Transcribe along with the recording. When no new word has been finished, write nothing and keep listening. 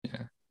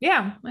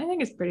Yeah, I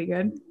think it's pretty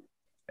good.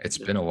 It's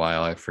been a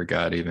while. I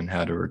forgot even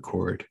how to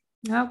record.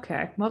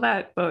 Okay, well,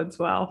 that bodes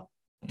well.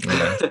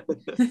 Yeah.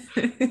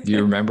 Do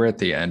you remember at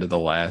the end of the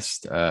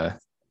last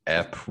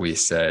ep, we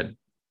said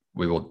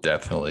we will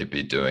definitely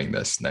be doing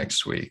this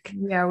next week?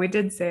 Yeah, we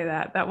did say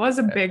that. That was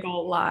a big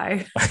old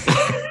lie.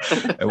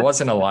 It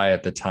wasn't a lie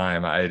at the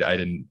time.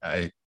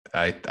 I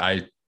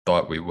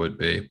thought we would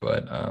be,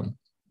 but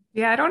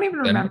Yeah, I don't even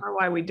then remember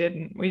why we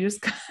didn't. We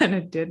just kind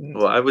of didn't.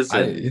 Well, I was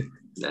I in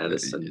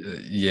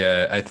Madison.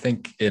 yeah, I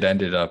think it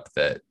ended up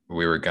that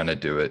we were gonna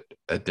do it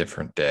a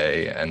different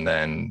day, and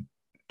then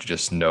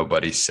just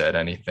nobody said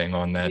anything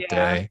on that Yeah,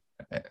 day.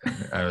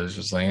 I was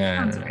just like,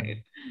 sounds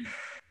right.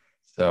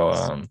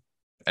 So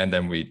and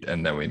then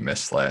we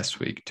missed last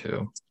week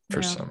too for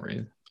Yeah. some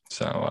reason.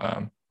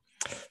 So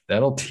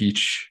that'll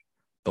teach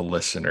the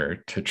listener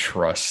to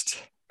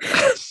trust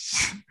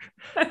us.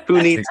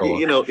 Who needs,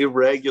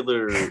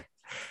 irregular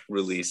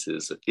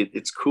releases?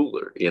 It's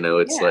cooler,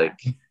 it's Yeah. like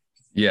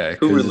Yeah,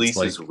 who because it's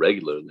releases like,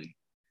 regularly?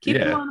 Keep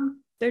them yeah, on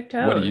their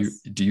what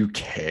toes. do you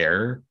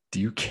care? Do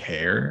you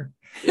care?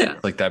 Yeah,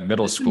 Like that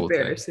middle It's school thing.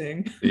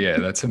 embarrassing. Yeah,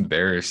 that's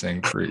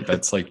embarrassing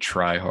that's like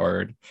try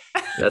hard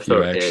if that's you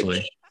our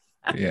actually,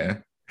 edge. yeah.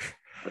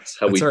 That's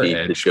how That's we our beat the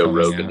edge Joe coming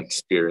Rogan out.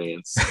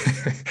 experience.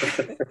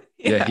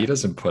 Yeah, he Yeah.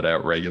 doesn't put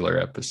out regular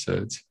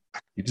episodes.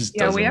 He just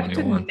Yeah, does we them have when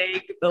he to wants.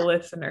 nag the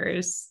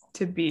listeners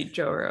to beat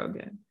Joe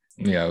Rogan.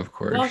 Yeah, of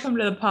course. Welcome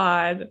to the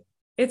pod.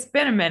 It's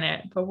been a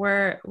minute, but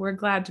we're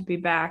glad to be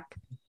back.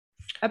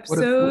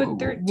 Episode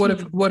 13.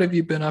 What have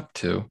you been up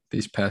to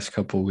these past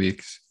couple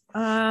weeks?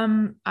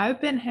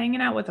 I've been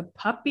hanging out with a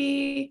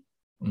puppy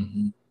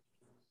Mm-hmm.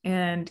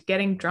 and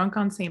getting drunk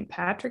on St.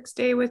 Patrick's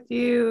Day with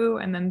you,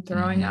 and then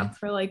throwing Mm-hmm. up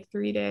for like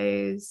 3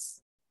 days.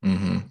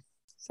 Mm-hmm.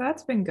 So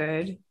that's been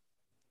good.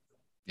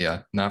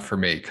 Yeah, not for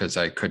me because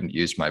I couldn't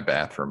use my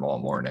bathroom all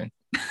morning.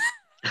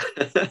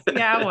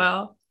 Yeah,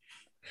 well,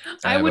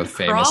 I I have a would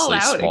crawl famously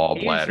out small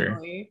bladder.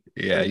 occasionally.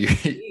 Yeah,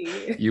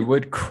 you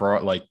would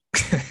crawl like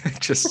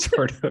just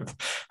sort of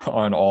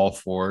on all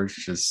fours,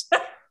 just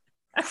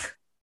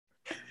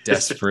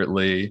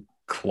desperately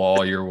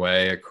claw your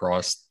way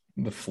across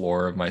the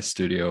floor of my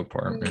studio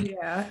apartment.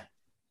 Yeah.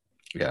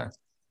 Yeah,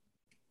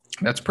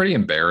 that's pretty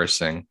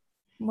embarrassing.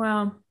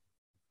 Well,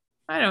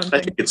 I don't I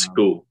think think it's so.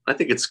 cool. I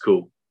think it's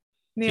cool.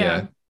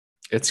 Yeah.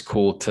 It's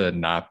cool to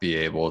not be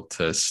able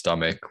to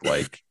stomach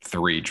like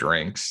 3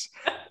 drinks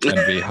and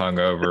be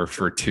hungover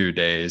for 2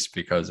 days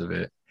because of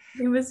it.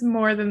 It was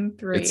more than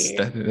 3.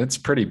 That's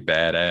pretty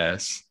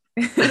badass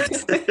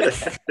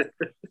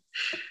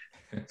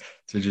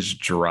to just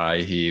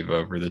dry heave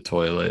over the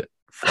toilet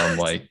from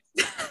like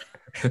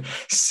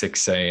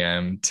 6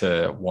 a.m.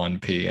 to 1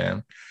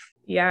 p.m.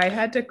 Yeah, I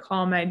had to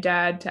call my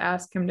dad to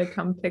ask him to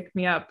come pick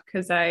me up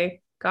because I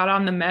got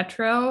on the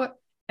metro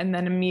and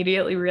then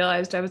immediately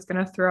realized I was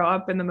going to throw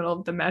up in the middle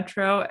of the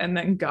metro, and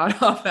then got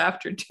off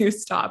after 2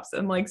 stops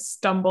and like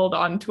stumbled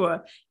onto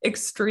a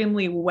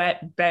extremely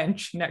wet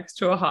bench next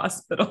to a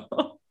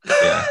hospital.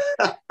 Yeah.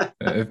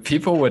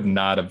 People would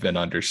not have been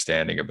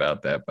understanding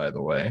about that, by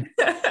the way.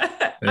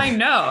 I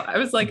know. I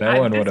was like, No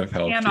one would this have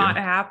helped cannot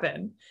you.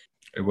 happen.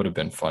 It would have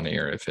been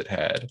funnier if it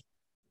had.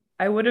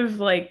 I would have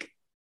like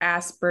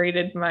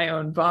aspirated my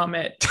own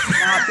vomit,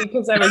 not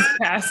because I was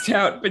passed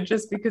out, but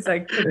just because I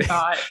could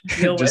not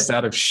deal Just with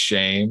out of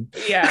shame.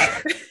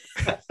 Yeah.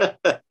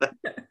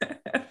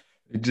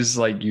 Just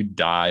like you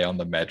die on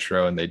the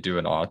metro and they do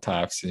an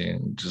autopsy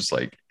and just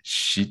like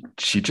she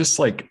just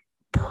like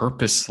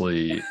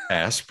purposely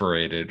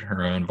aspirated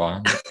her own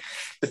vomit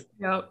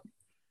Yep.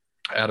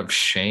 out of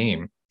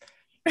shame.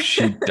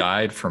 She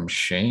died from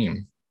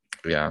shame.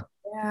 Yeah.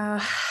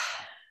 Yeah.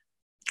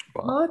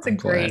 Well, I'm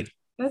glad.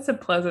 That's a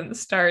pleasant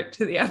start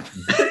to the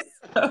episode.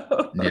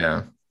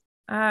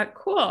 Yeah.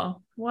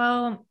 Cool.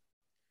 Well,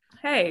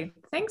 hey,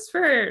 thanks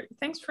for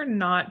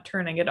not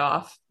turning it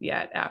off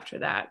yet after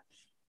that.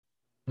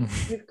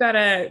 We've got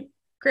a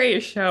great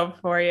show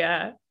for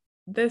you.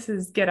 This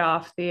is Get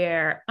Off the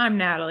Air. I'm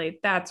Natalie.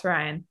 That's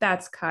Ryan.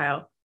 That's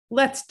Kyle.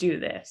 Let's do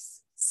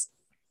this.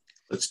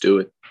 Let's do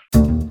it.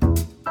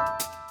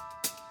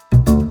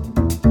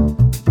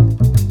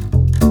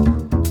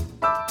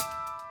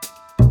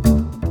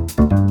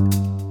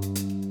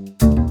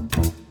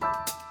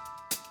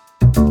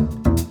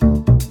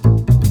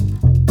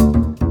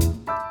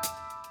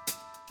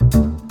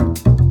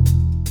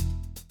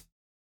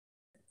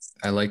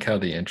 I like how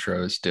the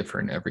intro is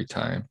different every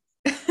time.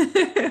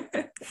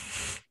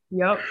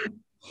 Yep.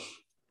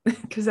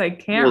 Because I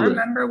can't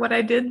remember what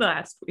I did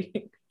last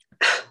week.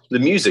 The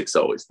music's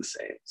always the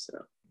same, so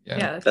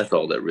Yeah. that's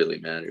all that really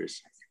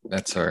matters.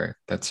 That's our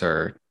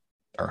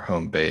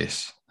home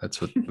base. That's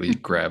what we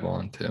grab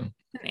onto. An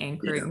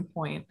anchoring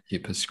point.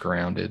 Keep us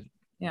grounded.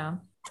 Yeah.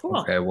 Cool.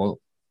 Okay. Well,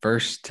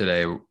 first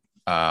today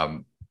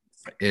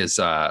is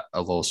a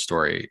little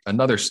story,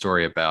 another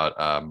story about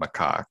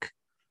macaque.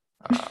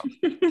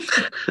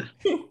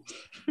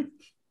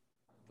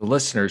 The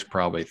listeners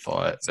probably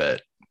thought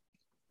that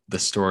the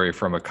story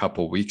from a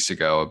couple weeks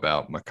ago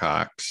about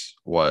macaques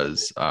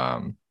was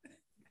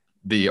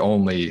the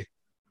only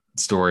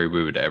story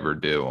we would ever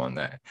do on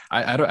that.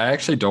 I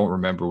actually don't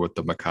remember what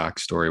the macaque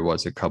story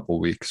was a couple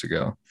weeks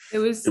ago. It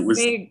was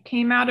they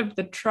came out of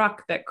the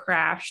truck that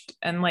crashed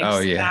and like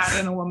spat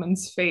in a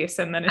woman's face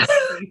and then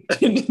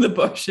escaped into the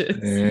bushes.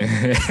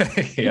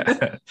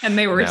 Yeah. And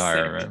they were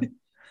sick.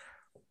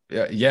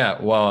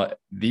 Yeah. Well,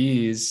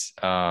 these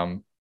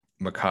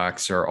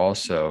macaques are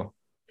also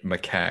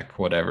macaque,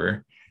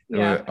 whatever.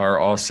 Yeah. Are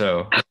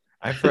also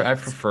I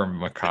prefer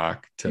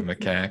macaque to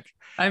macaque.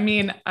 I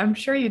mean, I'm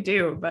sure you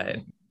do, but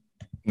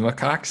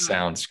macaque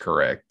sounds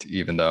correct,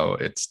 even though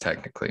it's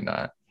technically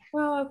not.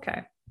 Well,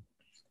 okay.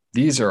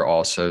 These are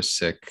also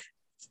sick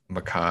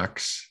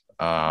macaques,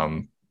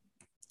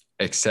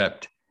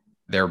 except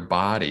their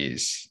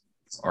bodies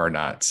are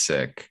not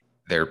sick.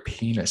 Their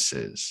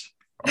penises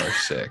are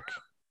sick.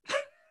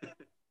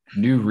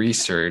 New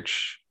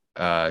research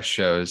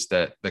shows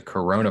that the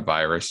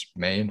coronavirus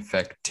may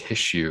infect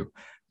tissue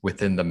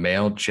within the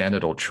male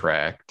genital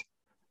tract.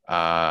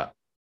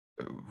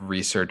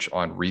 Research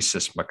on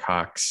rhesus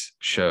macaques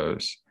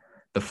shows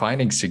the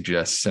findings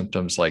suggest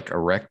symptoms like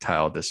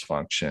erectile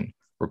dysfunction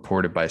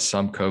reported by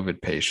some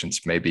COVID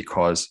patients may be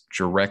caused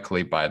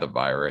directly by the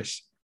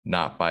virus,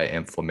 not by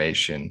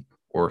inflammation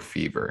or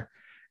fever.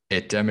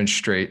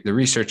 The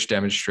research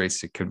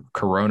demonstrates that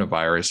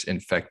coronavirus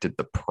infected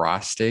the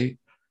prostate,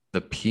 the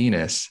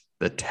penis,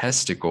 the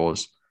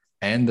testicles,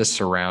 and the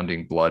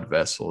surrounding blood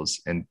vessels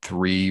in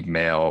 3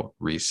 male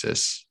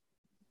rhesus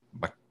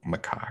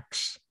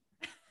macaques.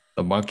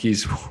 The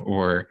monkeys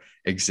were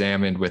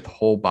examined with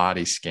whole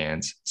body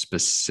scans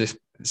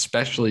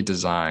specially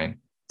designed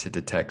to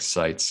detect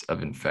sites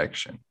of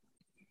infection.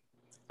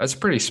 That's a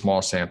pretty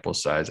small sample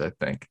size, I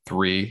think.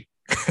 3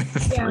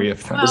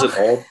 of them. Was it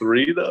all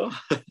 3 though?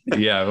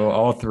 Yeah, well,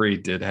 all 3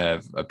 did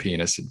have a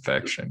penis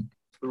infection.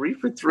 3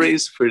 for 3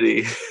 is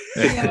pretty.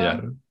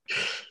 Yeah,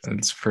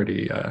 it's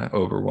pretty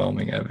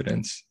overwhelming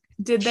evidence.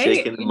 Did they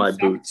shaking in my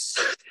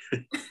boots?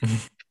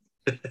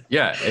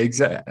 Yeah,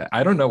 exactly.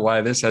 I don't know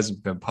why this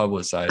hasn't been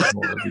publicized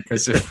more,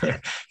 because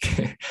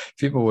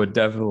people would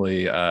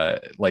definitely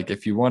like,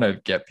 if you want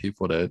to get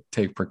people to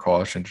take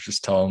precautions,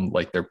 just tell them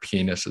like their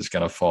penis is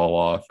going to fall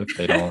off if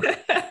they don't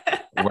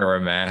wear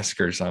a mask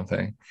or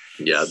something.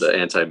 Yeah, the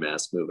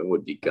anti-mask movement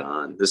would be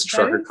gone. This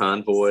trucker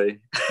convoy.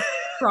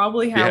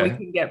 Probably how we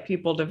can get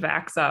people to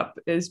vax up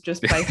is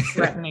just by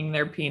threatening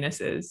their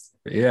penises.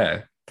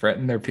 Yeah.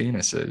 Threaten their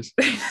penises.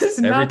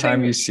 Every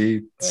time you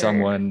see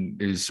someone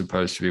who's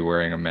supposed to be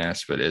wearing a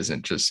mask but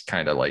isn't, just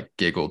kind of like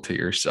giggle to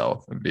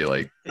yourself and be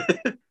like,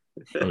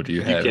 oh, do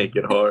you have? You can't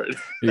get hard.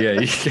 Yeah,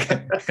 you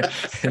can't.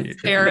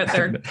 Stare at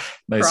their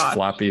nice crotch.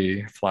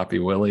 floppy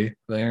willy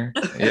there.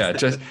 Yeah,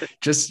 just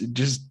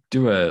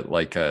do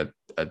a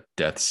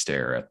death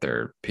stare at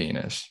their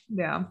penis.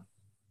 Yeah.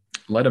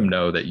 Let them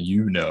know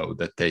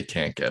that they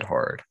can't get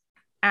hard.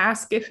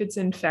 Ask if it's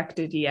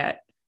infected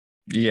yet.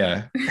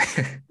 Yeah.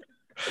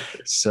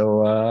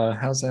 So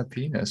how's that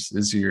penis?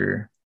 Did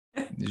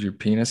your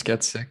penis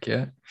get sick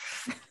yet?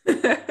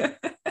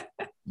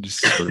 Just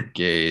sort of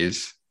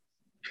gaze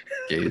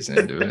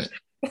into it.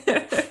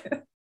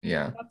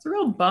 Yeah. That's a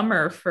real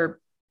bummer for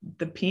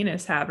the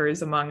penis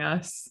havers among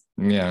us.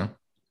 Yeah.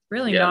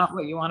 Really not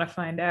what you want to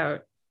find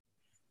out.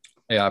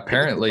 Yeah,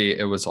 apparently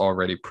it was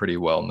already pretty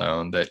well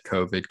known that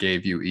COVID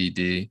gave you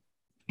ED.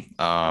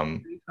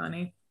 Pretty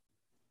funny.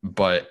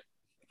 But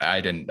I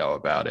didn't know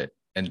about it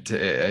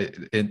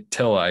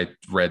until I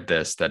read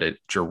this, that it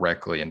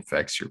directly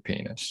infects your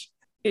penis.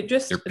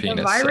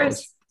 The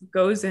virus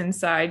goes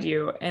inside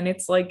you, and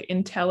it's like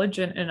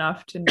intelligent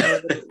enough to know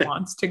that it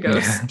wants to go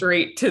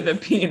straight to the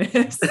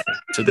penis.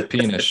 To the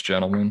penis,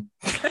 gentlemen.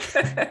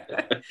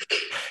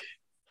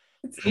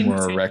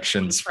 More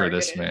erections for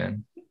this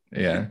man.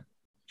 Yeah.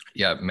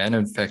 Yeah. Men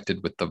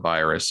infected with the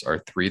virus are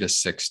 3 to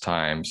 6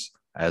 times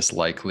as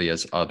likely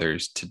as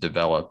others to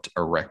develop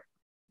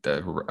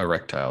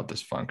erectile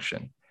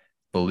dysfunction,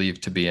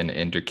 believed to be an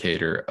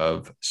indicator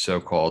of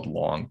so-called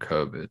long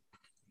COVID.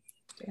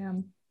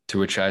 Damn. To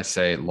which I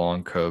say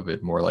long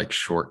COVID, more like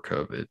short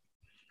COVID.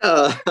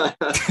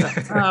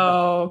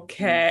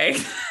 Okay.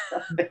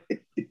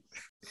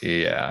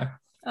 Yeah.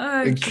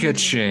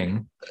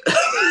 Ka-ching.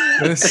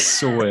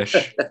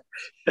 Swish.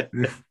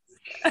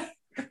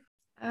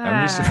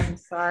 I'm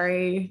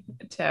sorry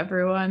to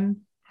everyone.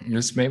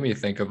 This made me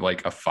think of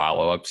like a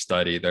follow-up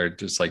study. They're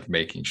just like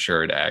making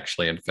sure it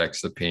actually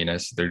infects the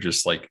penis. They're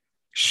just like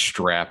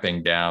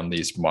strapping down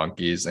these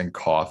monkeys and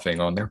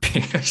coughing on their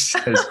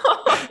penises.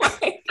 Oh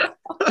my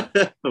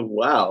God.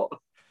 Wow.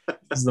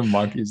 The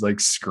monkeys like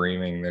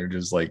screaming. They're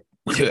just like,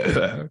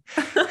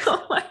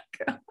 oh my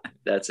God.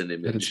 That's an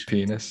image. It's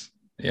penis.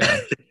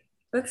 Yeah.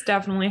 That's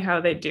definitely how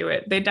they do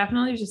it. They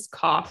definitely just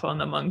cough on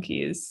the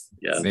monkeys.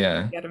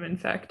 Yeah. Get them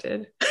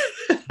infected.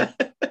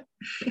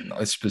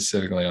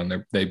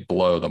 Specifically they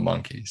blow the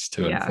monkeys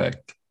to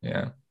infect.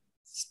 Yeah.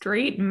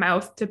 Straight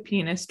mouth to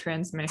penis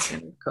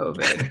transmission of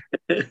COVID.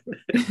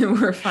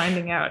 We're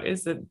finding out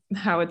is that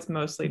how it's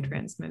mostly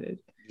transmitted.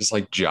 Just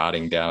like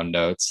jotting down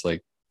notes,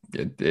 like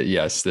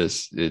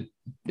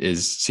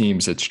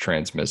seems it's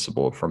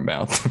transmissible from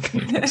mouth to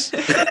penis.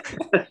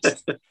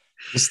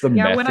 Just the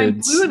Yeah, when I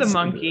methods. blew the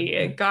monkey,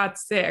 it got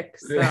sick.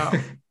 So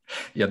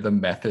Yeah, the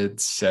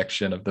methods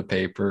section of the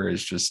paper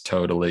is just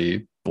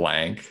totally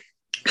blank.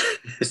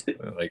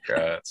 Like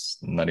it's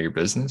none of your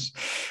business.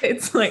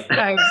 it's like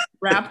I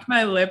wrapped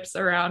my lips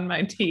around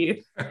my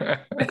teeth.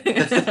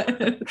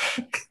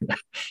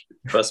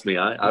 Trust me,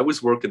 I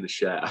was working the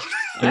shaft.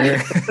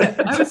 I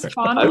was I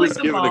fondling was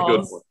the giving a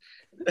good balls. one.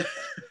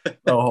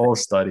 The whole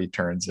study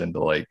turns into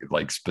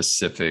like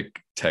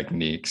specific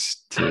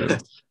techniques to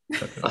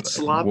A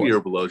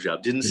sloppier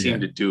blowjob didn't seem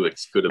to do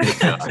as good of a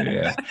job.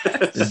 Yeah.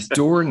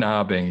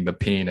 Doorknobbing the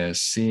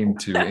penis seemed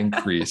to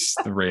increase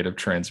the rate of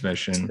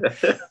transmission.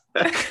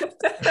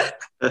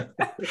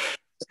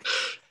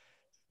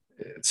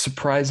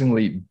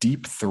 Surprisingly,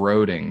 deep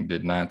throating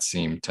did not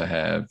seem to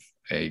have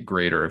a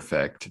greater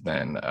effect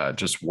than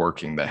just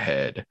working the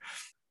head.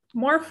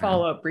 More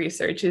follow-up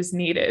research is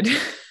needed.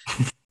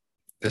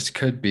 This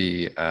could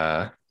be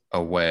a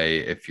way,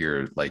 if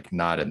you're like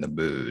not in the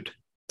mood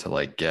to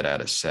like get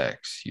out of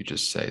sex, you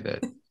just say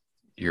that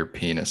your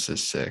penis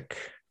is sick.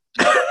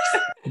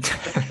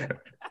 I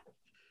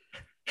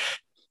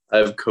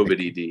have COVID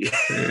ED.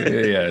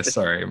 Yeah,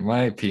 sorry,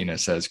 my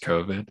penis has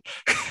COVID.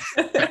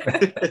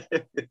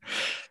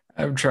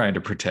 I'm trying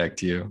to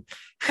protect you.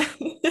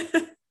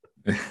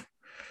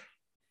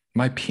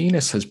 My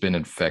penis has been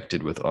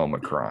infected with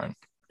Omicron.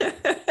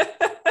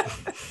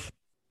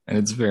 And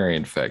it's very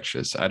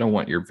infectious. I don't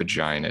want your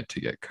vagina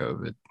to get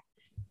COVID.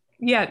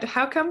 Yeah,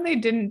 how come they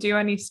didn't do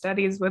any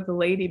studies with the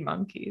lady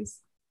monkeys?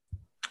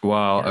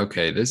 Well,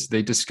 okay,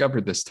 they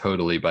discovered this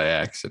totally by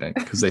accident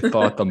because they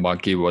thought the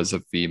monkey was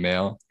a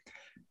female,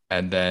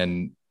 and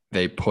then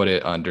they put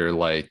it under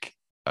like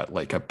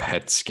a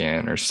PET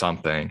scan or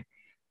something,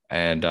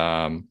 and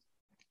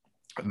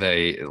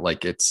they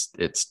like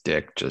its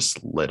dick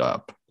just lit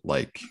up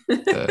like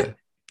the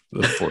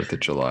 4th of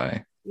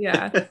July.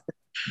 Yeah.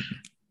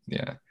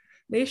 Yeah.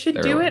 They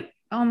should do it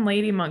on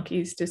lady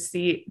monkeys to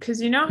see,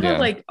 because you know how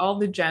like all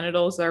the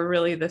genitals are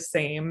really the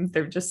same.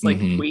 They're just like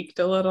tweaked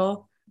a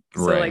little.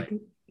 So like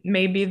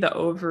maybe the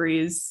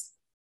ovaries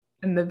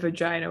and the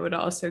vagina would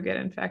also get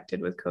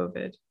infected with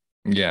COVID.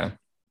 Yeah.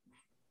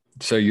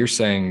 So you're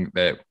saying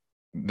that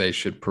they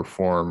should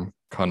perform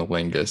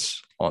cunnilingus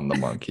on the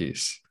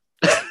monkeys.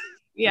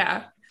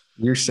 Yeah.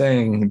 You're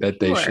saying that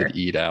they should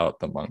eat out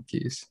the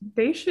monkeys.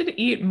 They should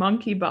eat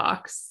monkey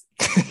box.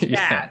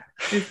 That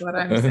is what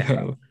I'm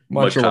saying.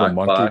 Much a little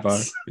monkey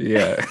box.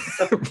 Yeah.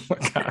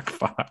 Macaque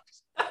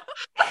box.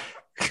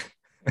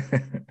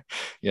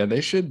 Yeah,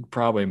 they should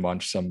probably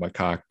munch some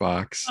macaque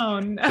box. Oh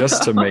no.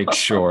 Just to make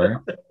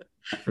sure,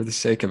 for the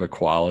sake of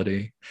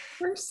equality.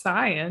 For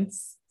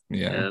science.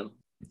 Yeah.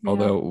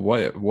 Although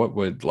what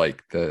would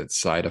like the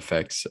side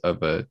effects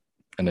of an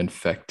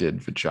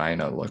infected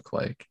vagina look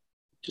like?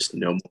 Just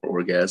no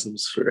more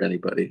orgasms for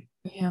anybody.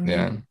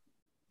 Yeah.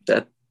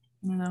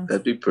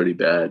 That'd be pretty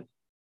bad.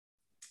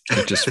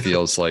 It just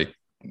feels like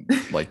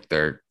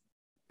they're,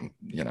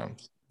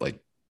 like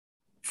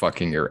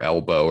fucking your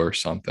elbow or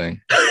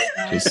something.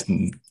 Just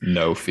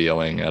no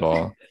feeling at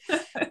all.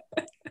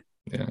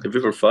 Yeah. Have you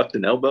ever fucked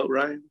an elbow,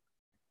 Ryan?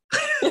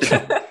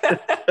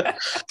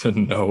 To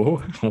know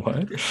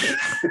what?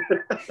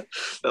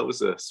 That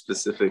was a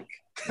specific.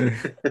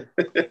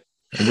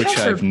 Which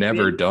I've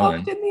never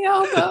done. In the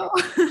elbow.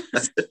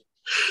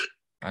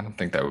 I don't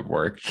think that would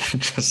work.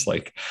 Just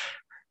like,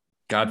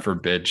 God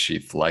forbid she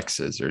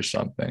flexes or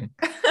something.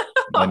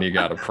 Then you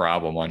got a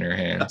problem on your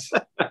hands.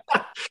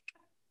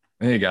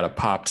 Then you got a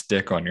popped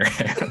dick on your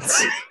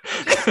hands.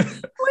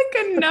 Like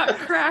a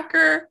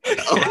nutcracker.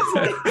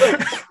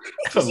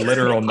 A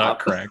literal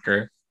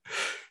nutcracker.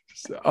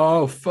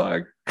 Oh,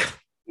 fuck.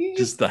 You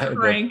just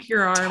crank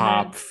your arm.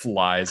 Top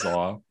flies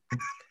off.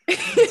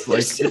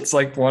 It's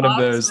like one of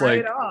those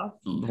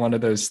one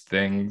of those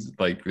things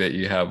like that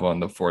you have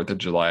on the 4th of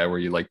July where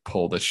you like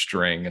pull the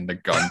string and the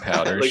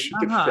gunpowder. Like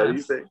the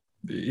confetti thing.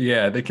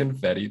 Yeah, the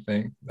confetti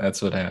thing.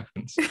 That's what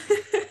happens.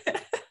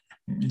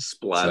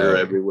 Splatter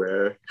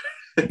everywhere.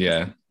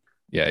 Yeah,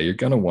 you're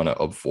gonna want to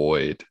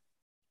avoid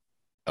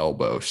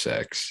elbow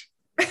sex.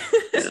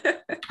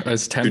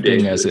 As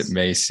tempting as it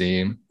may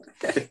seem.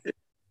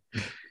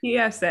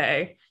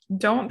 PSA: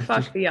 don't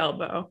fuck the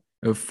elbow.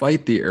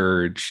 Fight the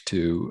urge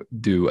to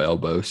do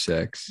elbow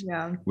sex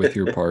with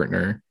your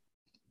partner.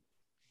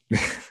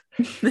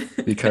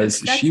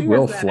 Because she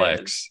will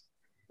flex.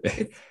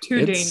 It's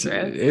too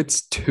dangerous.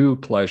 It's too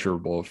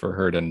pleasurable for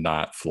her to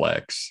not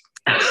flex.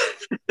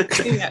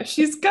 Yeah,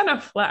 she's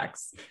gonna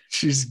flex.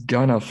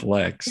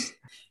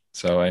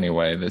 So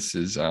anyway, this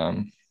is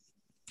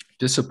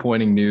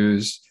disappointing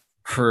news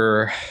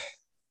for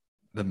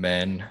the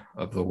men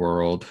of the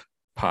world,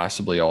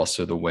 possibly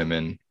also the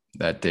women.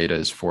 That data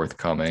is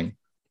forthcoming.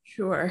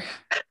 Sure.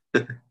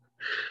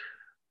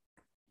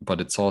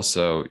 But it's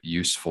also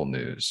useful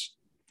news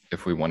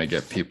if we want to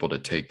get people to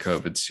take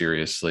COVID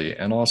seriously,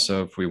 and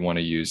also if we want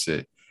to use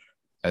it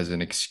as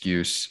an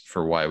excuse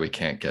for why we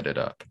can't get it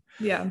up.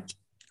 Yeah.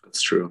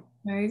 That's true.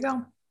 There you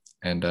go.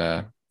 And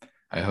I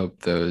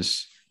hope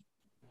those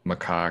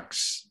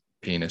macaques'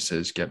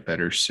 penises get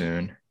better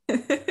soon.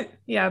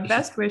 Yeah,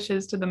 best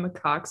wishes to the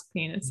macaques'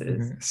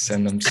 penises.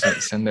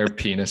 Send their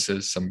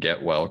penises some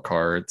get well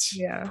cards,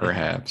 Yeah.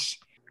 perhaps.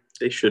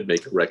 They should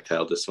make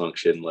erectile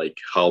dysfunction like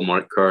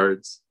Hallmark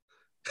cards.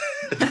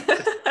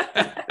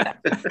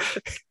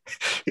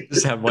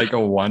 Just have like a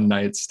one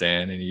night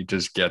stand and you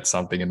just get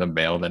something in the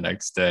mail the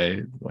next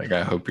day. Like,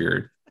 I hope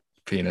your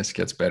penis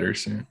gets better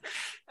soon.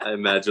 I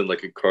imagine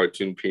like a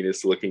cartoon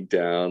penis looking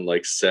down,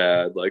 like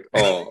sad, like,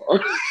 oh.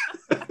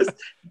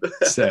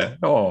 Sad.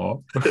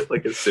 Oh.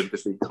 Like a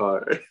sympathy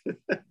card.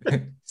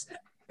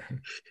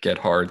 Get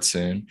hard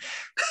soon.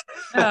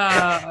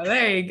 Oh,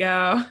 there you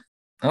go.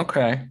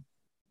 Okay.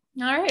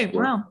 All right.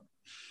 Well,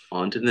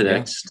 on to the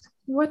next.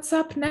 What's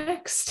up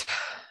next?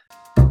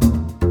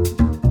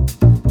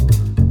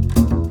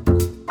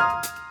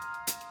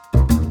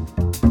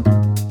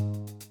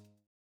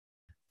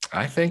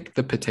 I think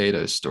the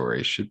potato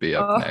story should be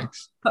up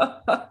next.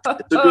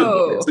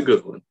 It's a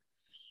good one.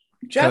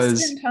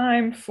 Just in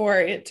time for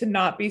it to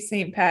not be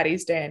St.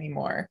 Patty's Day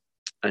anymore.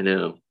 I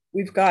know.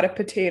 We've got a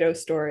potato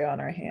story on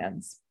our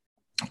hands.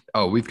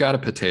 Oh, we've got a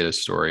potato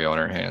story on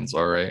our hands.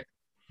 All right.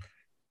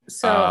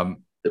 So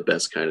the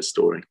best kind of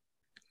story.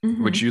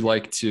 Mm-hmm. Would you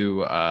like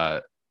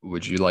to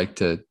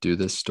do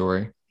this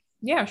story?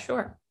 Yeah,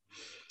 sure.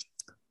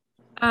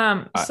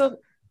 So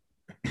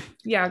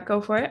yeah, go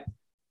for it.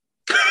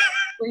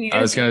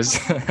 I was gonna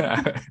say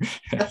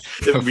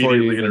before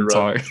you even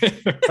talk.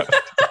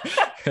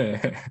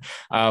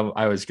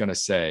 I was gonna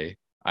say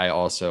I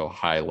also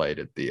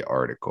highlighted the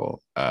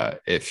article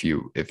if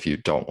you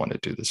don't want to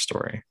do the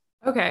story.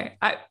 Okay.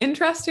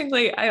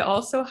 Interestingly, I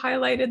also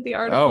highlighted the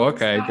article. Oh,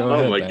 okay. Go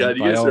ahead. Oh my God,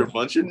 you guys are a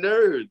bunch of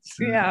nerds.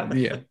 Yeah.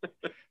 Yeah.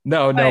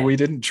 No, we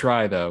didn't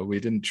try though. We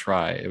didn't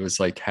try. It was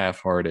like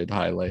half-hearted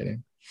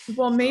highlighting.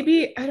 Well,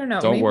 maybe, I don't know.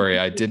 Don't worry,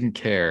 I didn't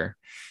care.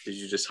 Did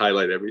you just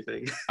highlight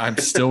everything? I'm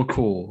still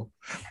cool.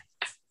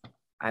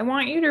 I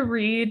want you to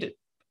read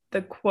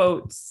the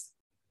quotes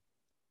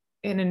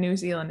in a New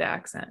Zealand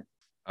accent.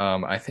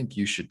 I think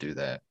you should do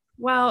that.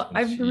 Well,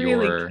 I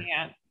really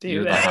can't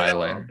do that. The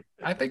highlighter.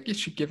 I think you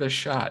should give it a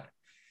shot.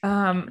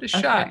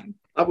 Shot.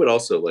 I would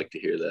also like to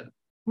hear that.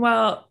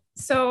 Well,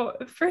 so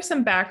for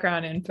some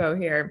background info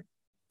here,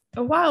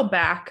 a while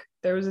back,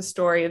 there was a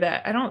story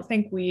that I don't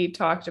think we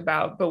talked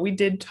about, but we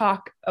did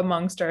talk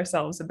amongst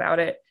ourselves about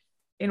it,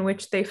 in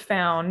which they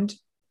found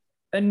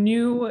a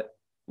new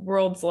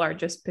world's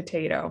largest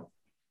potato.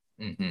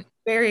 Mm-hmm.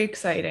 Very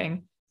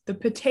exciting. The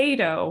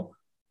potato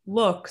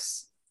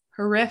looks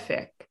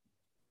horrific.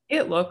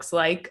 It looks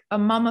like a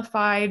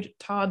mummified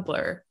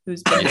toddler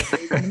who's been in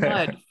the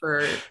mud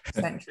for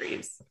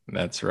centuries.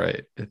 That's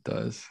right. It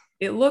does.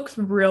 It looks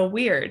real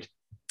weird.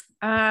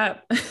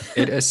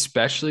 It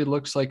especially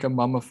looks like a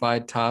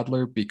mummified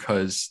toddler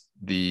because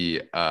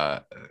the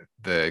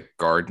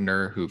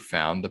gardener who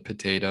found the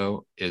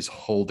potato is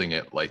holding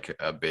it like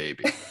a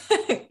baby.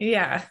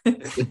 Yeah.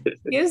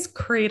 He is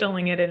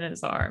cradling it in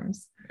his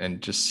arms.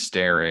 And just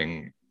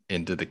staring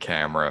into the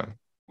camera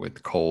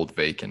with cold,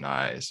 vacant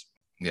eyes.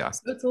 Yeah.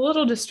 So it's a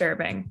little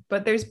disturbing,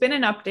 but there's been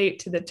an update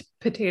to the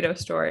potato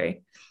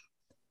story.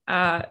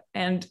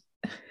 And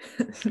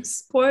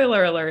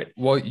spoiler alert.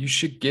 Well, you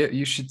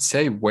should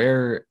say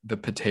where the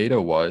potato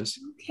was.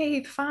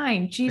 Okay,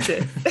 fine.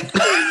 Jesus.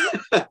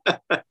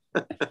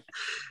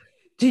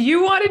 Do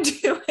you want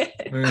to do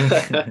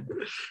it?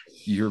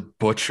 You're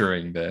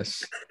butchering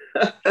this.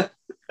 The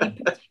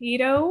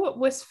potato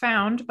was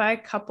found by a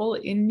couple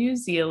in New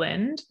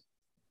Zealand.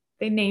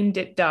 They named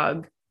it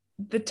Doug.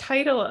 The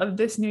title of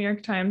this New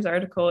York Times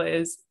article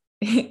is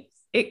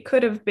 "It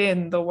could have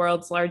been the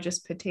world's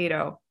largest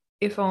potato,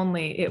 if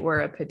only it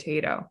were a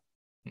potato."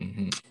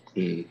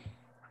 Mm-hmm.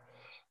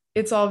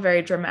 It's all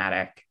very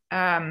dramatic.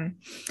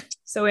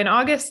 So in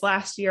August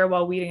last year,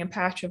 while weeding a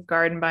patch of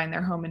garden behind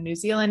their home in New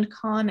Zealand,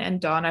 Colin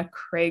and Donna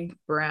Craig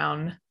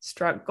Brown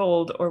struck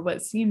gold, or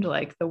what seemed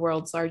like the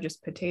world's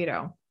largest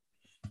potato.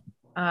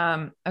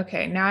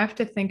 Okay, now I have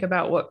to think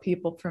about what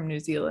people from New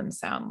Zealand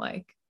sound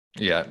like.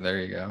 Yeah, there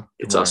you go.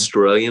 It's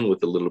Australian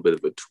with a little bit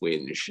of a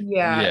twinge.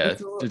 Yeah,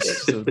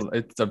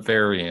 it's a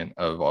variant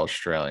of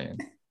Australian.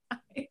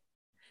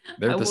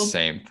 They're the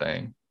same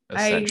thing,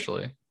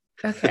 essentially.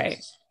 Okay,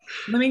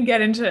 let me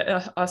get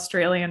into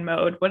Australian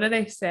mode. What do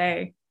they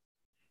say?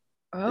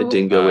 Oh, a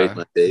dingo ate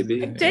my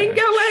baby. A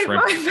dingo ate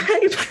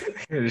my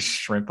baby.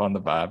 Shrimp on the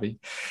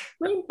bobby.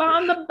 Shrimp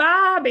on the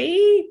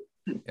bobby.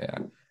 Yeah.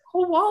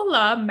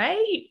 Koala,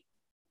 mate.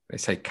 They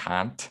say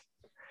can't.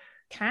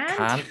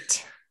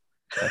 Can't.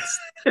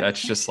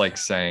 That's just like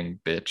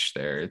saying bitch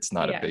there. It's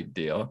not a big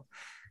deal.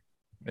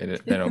 They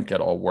don't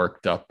get all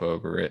worked up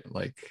over it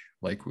like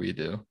we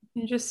do.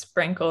 You just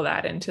sprinkle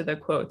that into the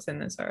quotes in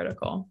this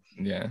article.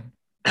 Yeah.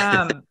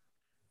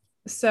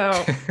 So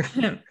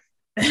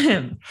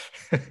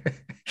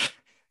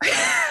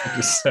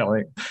just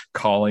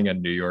calling a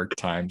New York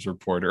Times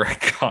reporter a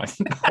cunt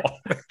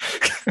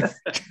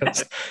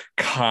just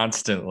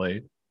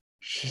constantly.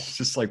 She's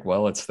just like,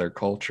 well, it's their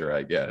culture,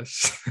 I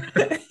guess.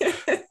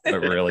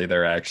 But really,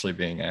 they're actually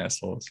being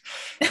assholes.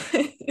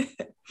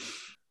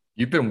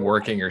 You've been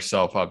working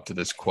yourself up to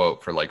this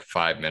quote for like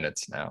 5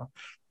 minutes now.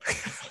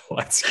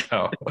 Let's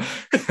go.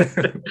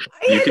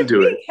 You can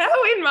do it. Cow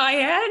in my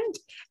hand,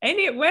 and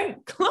it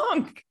went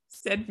clunk,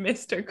 said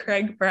Mr.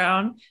 Craig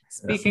Brown,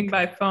 speaking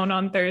by phone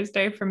on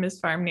Thursday from his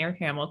farm near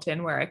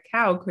Hamilton, where a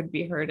cow could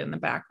be heard in the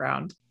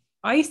background.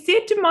 I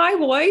said to my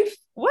wife,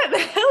 "What the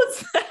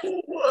hell's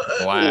that?"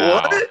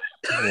 Wow. What?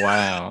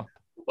 Wow.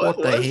 What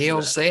the was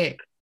hell's that?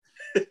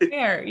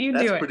 There, you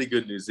That's do it. pretty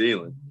good New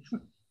Zealand.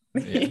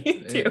 You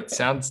do It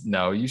sounds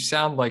you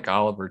sound like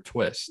Oliver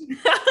Twist.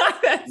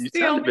 That's You the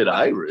sound a only bit one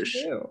I can Irish.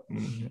 do.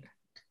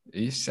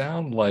 You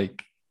sound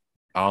like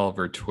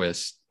Oliver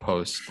Twist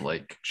post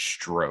like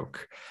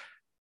stroke.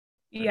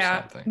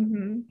 Yeah.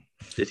 Something.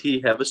 Mhm. Did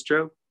he have a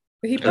stroke?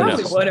 He Who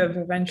probably knows? would have If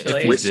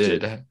eventually. he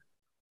Twisted. did,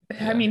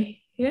 I mean,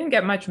 he didn't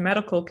get much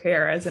medical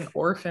care as an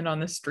orphan on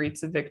the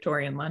streets of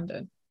Victorian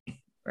London,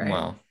 right?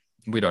 well,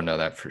 we don't know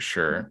that for He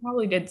sure.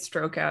 probably did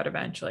stroke out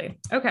eventually.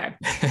 Okay.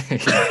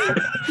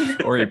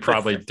 Or he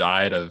probably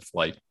died of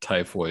like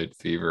typhoid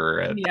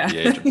fever at Yeah. the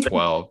age of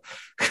 12.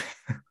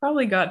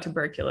 Probably got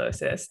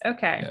tuberculosis.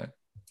 Okay.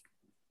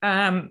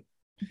 Yeah.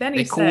 Then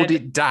he They called said,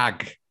 it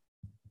Doug.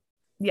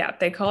 yeah,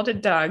 they called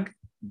it Doug.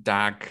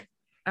 Doug.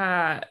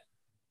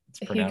 It's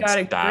He pronounced got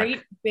a Doug.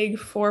 great big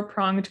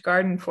 4-pronged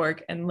garden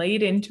fork and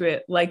laid into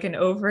it like an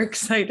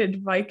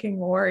overexcited Viking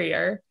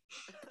warrior.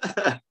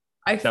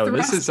 I No,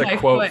 this thrust is a my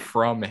quote foot-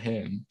 from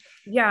him.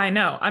 Yeah, I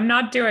know. I'm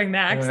not doing the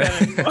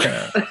accent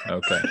anymore.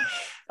 Okay.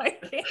 I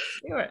can't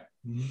do it.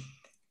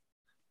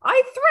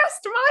 I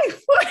thrust my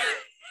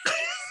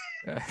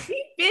foot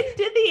deep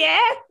into the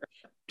air,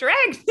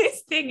 dragged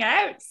this thing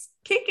out,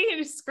 kicking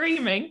and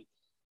screaming.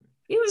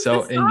 It was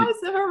So the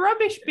size of a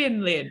rubbish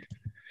bin lid.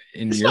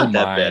 In It's your not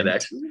that bad, mind,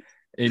 actually.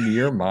 in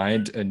your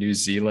mind, a New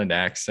Zealand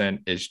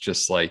accent is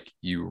just like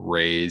you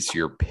raise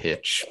your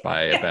pitch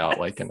by about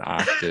like an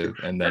octave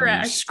and then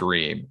Correct. you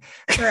scream.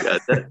 Yeah,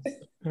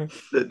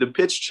 the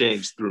pitch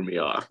change threw me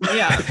off.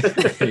 Yeah.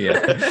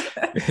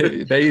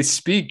 Yeah.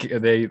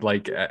 They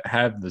like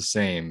have the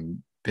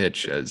same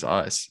pitch as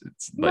us.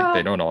 It's like Well,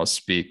 they don't all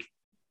speak.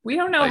 We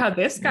don't know Like, how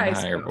this guy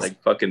higher spoke.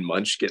 Like fucking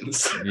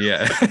munchkins.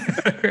 Yeah.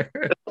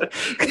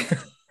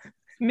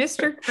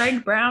 Mr.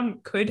 Craig Brown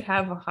could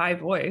have a high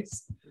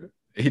voice.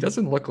 He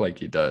doesn't look like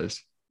he does.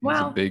 He's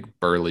Well- a big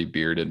burly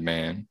bearded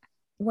man.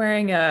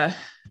 Wearing a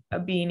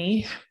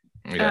beanie.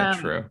 Yeah, Um,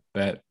 true.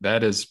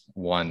 That is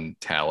one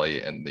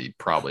tally, and he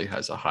probably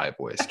has a high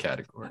voice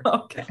category.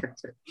 Okay.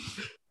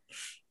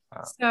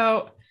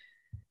 So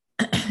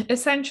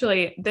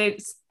essentially they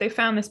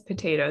found this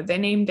potato. They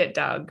named it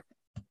Doug.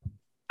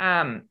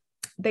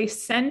 They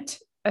sent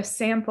a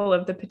sample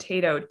of the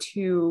potato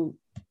to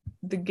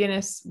the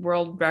Guinness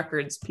World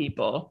Records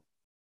people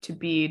to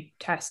be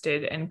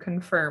tested and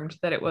confirmed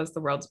that it was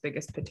the world's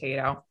biggest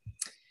potato.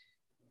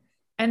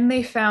 And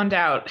they found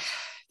out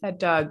that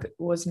Doug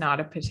was not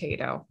a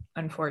potato,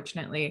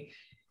 unfortunately.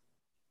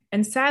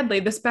 And sadly,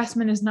 the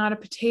specimen is not a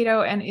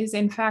potato and is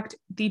in fact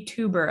the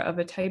tuber of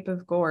a type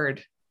of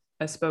gourd,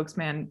 a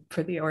spokesman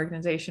for the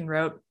organization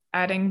wrote,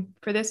 adding,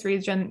 for this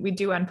reason, we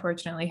do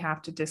unfortunately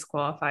have to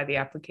disqualify the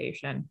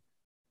application.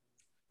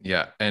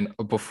 Yeah, and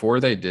before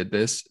they did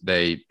this,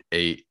 they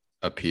ate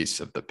a piece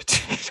of the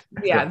potato.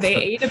 Yeah, they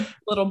ate a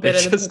little bit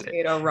They of the just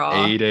potato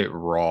raw. Ate it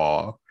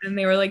raw. And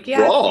they were like,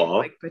 yeah, it Raw? tastes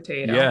like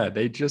potato. Yeah,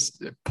 they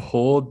just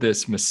pulled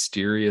this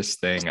mysterious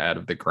thing out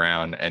of the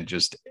ground and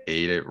just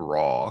ate it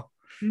raw.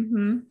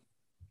 Mm-hmm.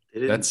 They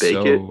didn't That's bake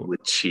so- it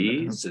with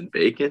cheese and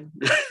bacon.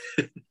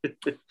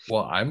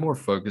 Well, I'm more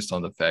focused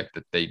on the fact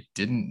that they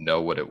didn't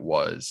know what it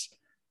was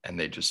and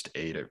they just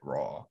ate it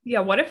raw. Yeah,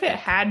 what if it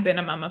had been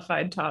a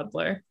mummified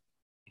toddler?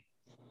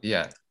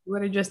 Yeah,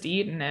 Would have just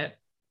eaten it.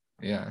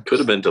 yeah. Could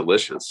have been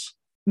delicious.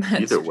 That's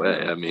Either true.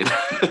 way, I mean,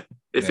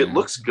 if it Yeah.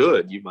 looks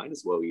good, you might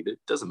as well eat it.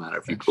 Doesn't matter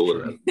if you That's pull it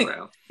true. out of the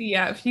ground.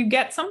 Yeah, if you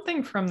get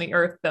something from the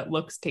earth that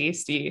looks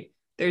tasty,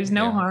 there's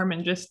no Yeah. harm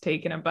in just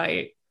taking a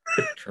bite.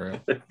 True.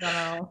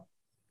 So,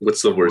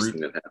 What's the worst Root-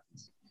 thing that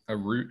happens? A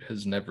root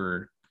has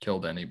never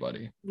killed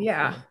anybody.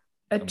 yeah,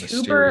 a A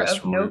tuber mysterious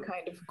of no root.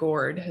 kind of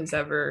gourd has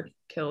ever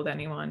killed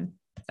anyone,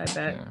 I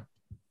bet. Yeah.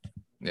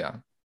 Yeah.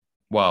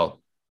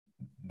 Well,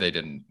 they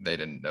didn't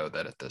know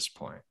that at this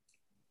point.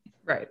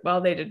 Right. Well,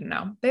 they didn't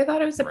know. They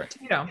thought it was a Right.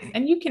 potato,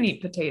 and you can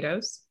eat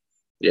potatoes.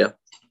 Yeah.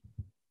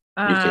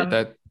 can.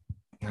 That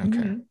okay.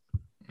 mhm.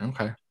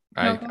 Okay.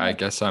 No, go I ahead.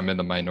 guess I'm in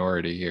the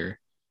minority here.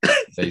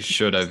 They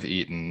should have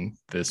eaten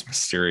this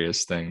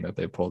mysterious thing that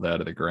they pulled out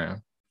of the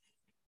ground.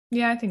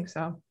 Yeah, I think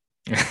so.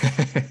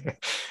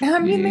 I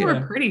mean, they were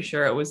Yeah. pretty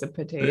sure it was a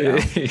potato.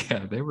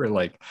 Yeah, they were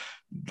like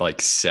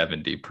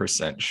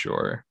 70%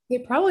 sure. They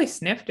probably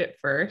sniffed it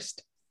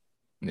first.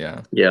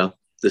 Yeah. Yeah.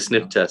 The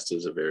sniff test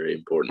is a very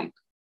important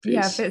piece.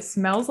 Yeah, if it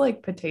smells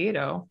like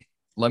potato.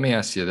 Let me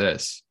ask you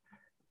this.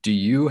 Do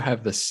you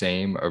have the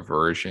same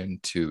aversion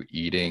to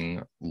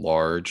eating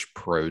large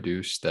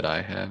produce that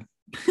I have?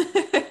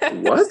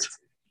 What?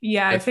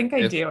 Yeah, I If- think I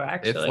if- do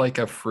actually. If like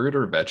a fruit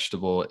or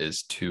vegetable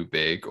is too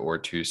big or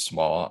too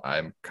small,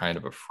 I'm kind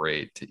of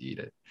afraid to eat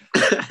it.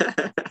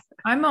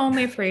 I'm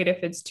only afraid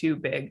if it's too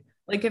big.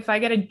 Like if I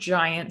get a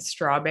giant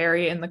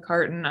strawberry in the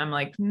carton, I'm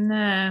like,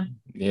 nah,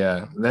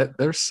 Yeah,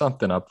 there's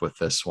something up with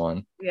this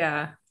one.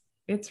 yeah,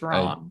 it's I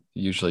wrong.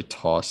 usually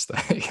toss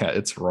that. Yeah,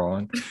 it's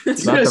wrong.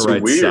 It's You not the guys are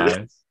right weird.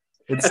 size.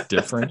 It's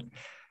different.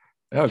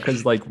 No,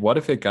 because like, what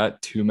if it got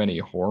too many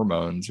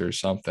hormones or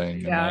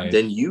something? Yeah.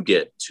 Then you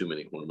get too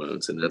many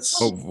hormones, and that's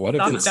Oh, what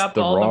if Sucked it's up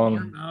the all wrong? the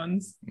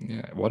hormones.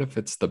 Yeah, what if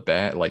it's the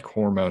bad, like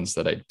hormones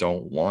that I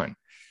don't want?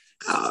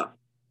 I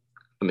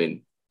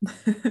mean,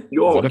 What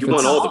you if want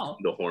it's- all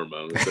the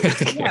hormones.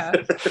 Yeah.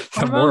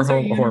 The more Hormones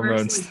are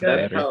hormones, universally the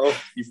good. That's better. how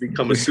you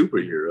become a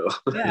superhero.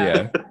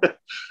 Yeah. Yeah,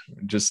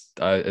 just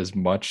as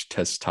much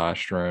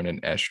testosterone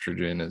and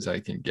estrogen as I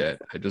can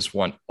get. I just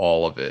want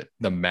all of it,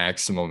 the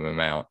maximum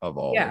amount of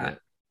all of Yeah. it.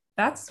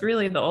 That's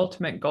really the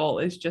ultimate goal,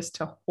 is just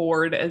to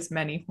hoard as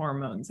many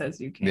hormones as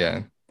you can.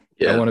 Yeah.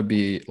 I Yeah. want to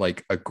be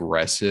like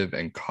aggressive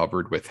and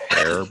covered with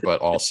hair,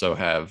 but also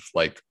have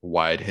like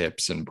wide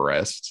hips and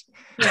breasts.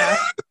 Yeah.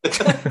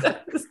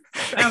 That does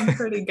sound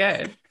pretty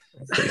good.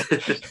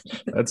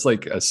 That's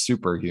like a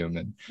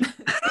superhuman.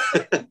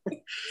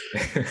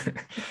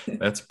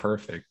 That's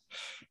perfect.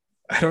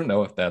 I don't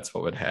know if that's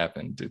what would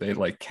happen. Do they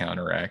like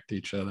counteract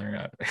each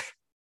other?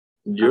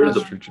 You're the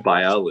Estrogen.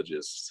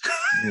 biologist.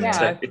 Yeah.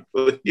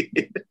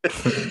 Technically.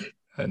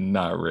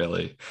 Not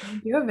really.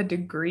 You have a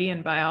degree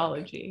in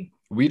biology.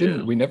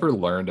 Yeah. We never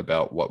learned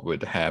about what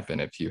would happen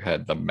if you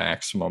had the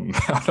maximum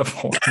amount of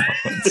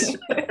hormones.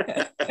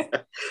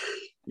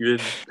 You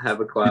didn't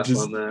have a class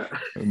just- on that.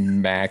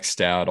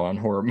 Maxed out on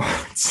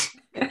hormones.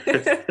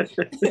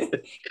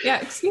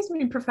 Yeah, excuse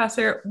me,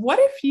 Professor. What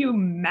if you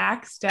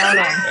maxed out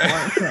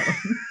on hormones?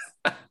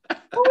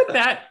 What would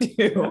that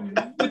do?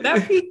 Would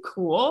that be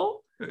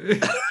cool?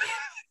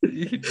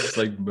 You just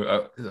like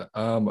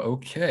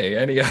okay,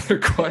 any other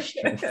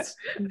questions?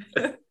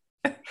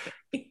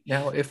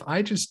 Now if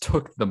I just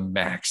took the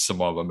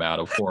maximum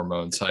amount of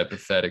hormones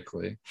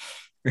hypothetically,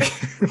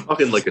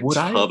 Talking like a Would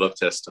I- tub of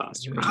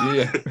testosterone.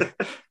 yeah,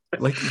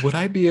 like would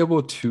I be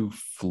able to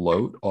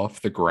float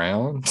off the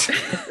ground?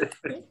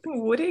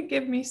 Would it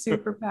give me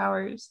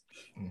superpowers?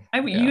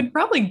 I mean, Yeah. you'd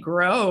probably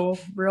grow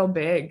real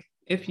big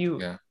if you,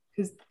 Yeah.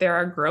 because there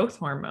are growth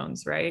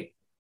hormones, right?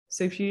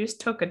 So if you just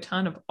took a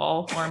ton of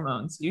all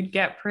hormones, you'd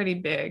get pretty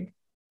big.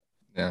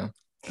 Yeah,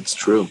 That's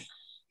true.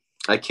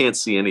 I can't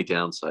see any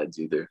downsides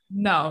either.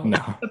 No, no,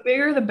 the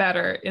bigger the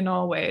better in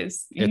all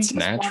ways. You it's just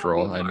wanna be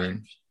natural. I large.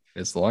 mean,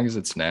 as long as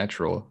it's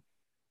natural,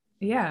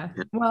 Yeah.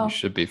 you Well,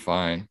 should be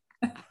fine.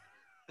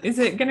 is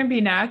it going to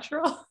be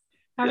natural?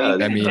 How Yeah, are you I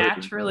going to mean-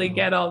 naturally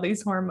get all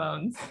these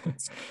hormones?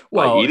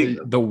 By eating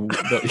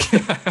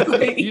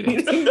By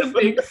eating the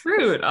big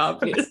fruit,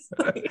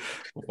 obviously.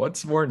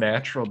 What's more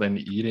natural than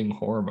eating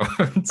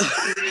hormones?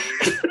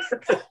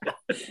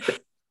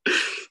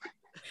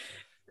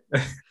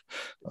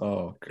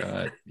 Oh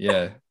God,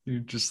 yeah, you're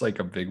just like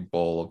a big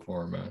bowl of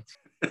hormones.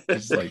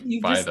 Just like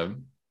You by just-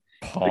 the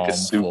Like a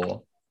soup.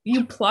 palmful.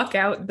 You pluck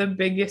out the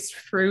biggest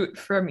fruit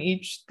from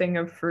each thing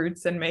of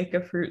fruits and make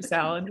a fruit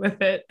salad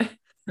with it.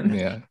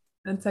 Yeah,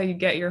 That's how you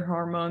get your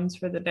hormones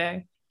for the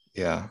day.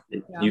 yeah,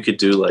 You could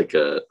do like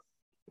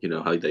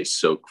how they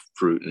soak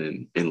fruit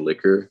in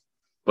liquor,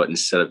 but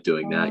instead of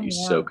doing that, Oh, you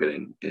yeah. soak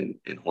it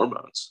in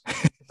hormones.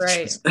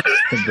 Right.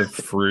 the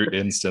fruit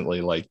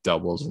instantly like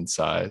doubles in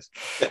size.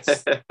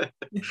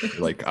 You're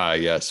like,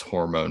 yes,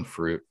 hormone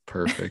fruit,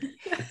 perfect.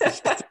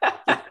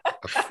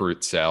 A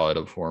fruit salad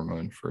of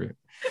hormone fruit.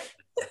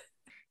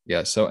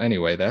 Yeah. So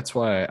anyway, that's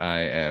why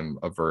I am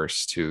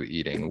averse to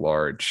eating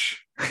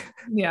large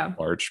Yeah,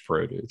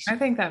 produce. I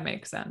think that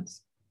makes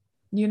sense.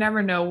 You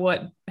never know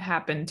what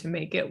happened to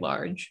make it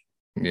large.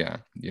 Yeah,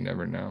 you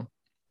never know.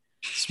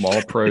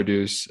 Small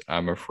produce,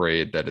 I'm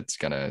afraid that it's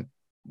gonna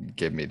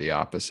give me the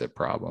opposite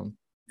problem,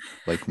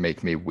 like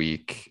make me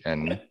weak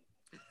and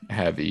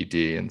have ED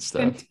and And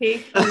stuff.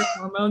 take your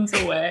hormones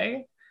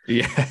away.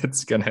 Yeah,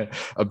 it's gonna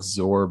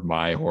absorb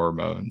my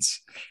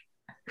hormones.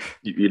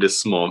 You eat a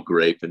small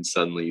grape and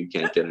suddenly you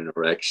can't get an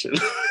erection.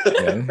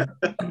 Yeah.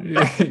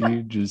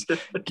 You just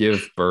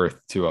give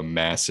birth to a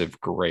massive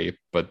grape,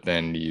 but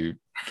then you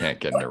can't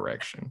get an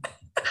erection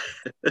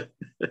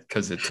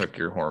because it took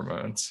your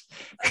hormones.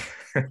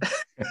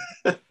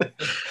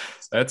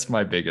 That's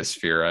my biggest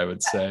fear, I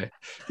would say.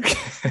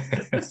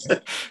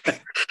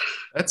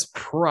 That's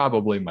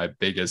probably my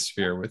biggest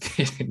fear with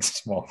eating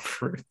small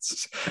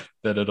fruits,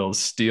 that it'll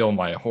steal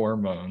my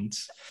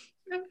hormones.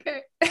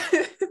 Okay.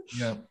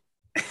 Yeah.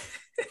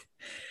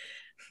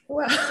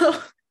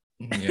 Well,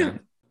 Yeah.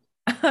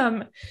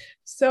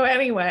 so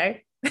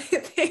anyway,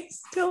 they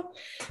still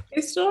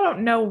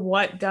don't know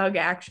what Doug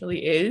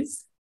actually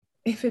is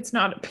if it's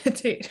not a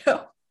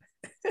potato.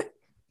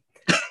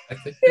 I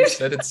think they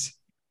said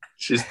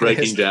She's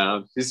breaking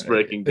down. She's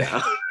breaking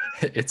down.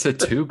 it's a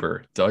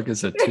tuber. Doug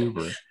is a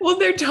tuber. Well,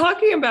 they're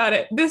talking about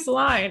it. This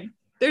line,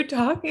 they're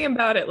talking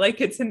about it like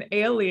it's an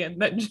alien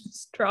that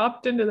just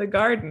dropped into the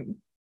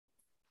garden.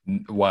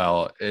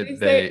 Well, They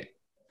say,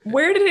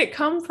 where did it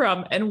come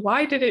from and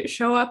why did it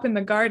show up in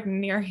the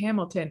garden near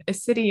Hamilton, a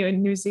city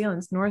in New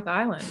Zealand's North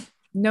Island?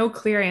 No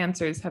clear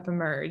answers have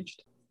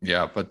emerged.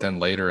 Yeah, but then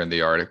later in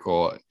the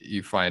article,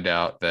 you find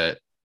out that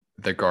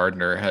the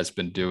gardener has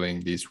been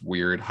doing these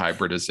weird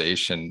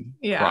hybridization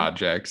Yeah.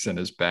 projects in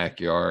his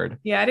backyard.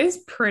 Yeah, it is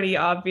pretty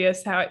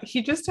obvious how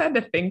he just had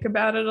to think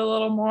about it a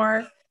little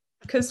more.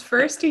 Because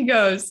first he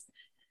goes,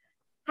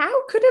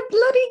 how could a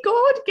bloody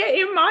gourd get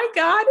in my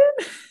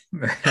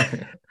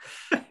garden?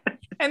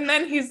 And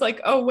then he's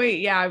like, oh, wait,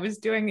 yeah, I was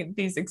doing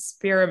these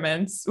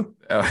experiments with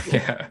Oh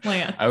yeah,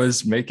 plants. I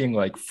was making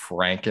like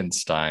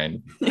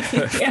Frankenstein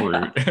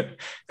fruit,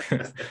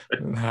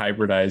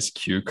 hybridized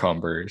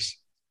cucumbers.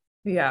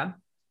 Yeah.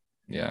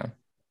 Yeah,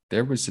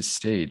 there was a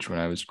stage when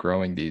I was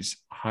growing these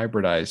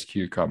hybridized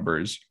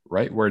cucumbers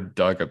right where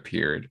Doug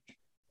appeared.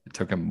 It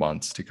took him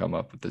months to come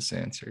up with this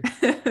answer.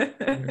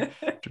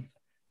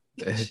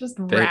 He's just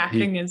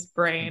racking his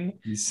brain.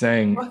 He's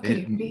saying What could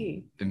it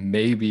be?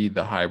 Maybe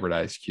the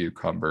hybridized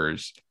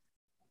cucumbers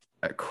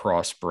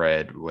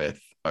crossbred with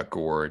a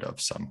gourd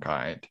of some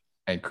kind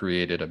and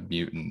created a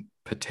mutant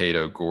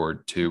potato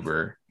gourd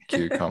tuber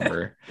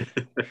cucumber.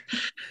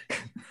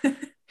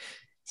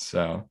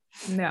 So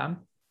Yeah.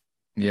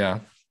 yeah,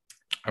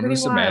 I'm Pretty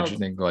just wild.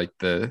 imagining like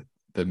the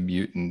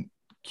mutant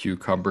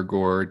cucumber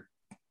gourd,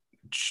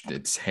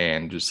 its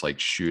hand just like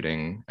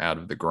shooting out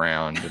of the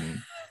ground and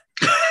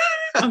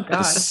Oh, God.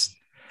 just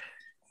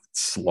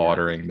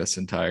slaughtering this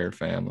entire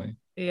family.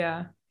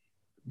 Yeah.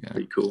 Yeah,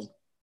 Pretty cool.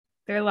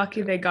 They're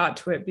lucky they got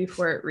to it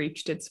before it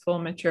reached its full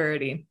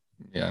maturity.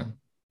 yeah.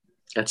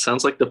 That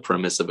sounds like the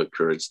premise of a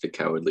Courage the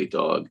Cowardly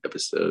Dog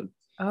episode.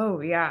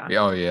 Oh, yeah.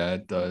 Oh yeah,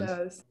 it It does.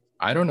 does.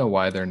 I don't know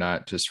why they're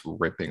not just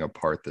ripping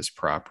apart this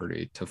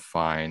property to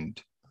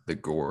find the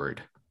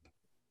gourd.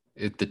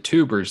 The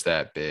tuber's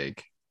that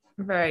big.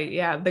 Right.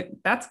 Yeah.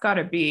 That's got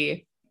to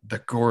be The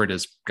gourd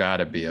has got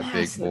to be a big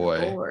massive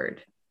boy,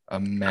 gourd. a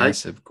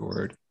massive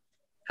gourd.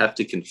 Have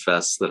to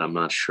confess that I'm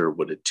not sure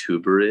what a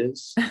tuber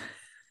is.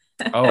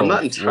 Oh, I'm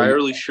not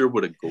entirely sure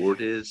what a gourd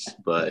is,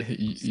 but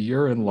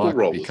you're in we'll luck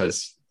roll with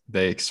because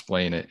they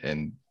explain it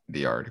in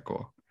the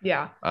article.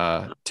 Yeah.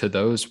 To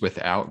those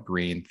without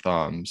green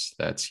thumbs,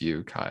 that's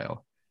you,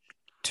 Kyle.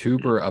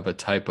 Tuber of a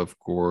type of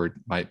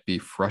gourd might be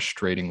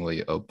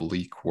frustratingly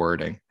oblique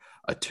wording.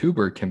 A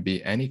tuber can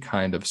be any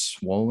kind of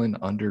swollen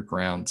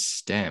underground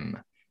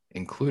stem,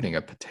 including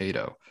a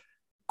potato.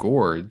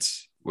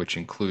 Gourds, which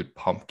include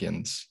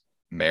pumpkins,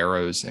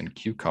 marrows, and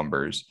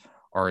cucumbers,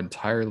 are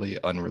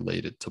entirely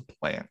unrelated to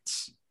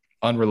plants.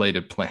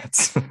 Unrelated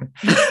plants.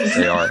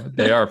 They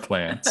are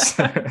plants,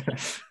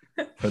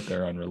 but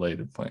they're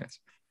unrelated plants.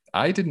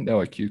 I didn't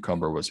know a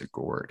cucumber was a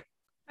gourd.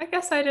 I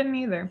guess I didn't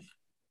either.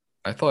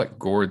 I thought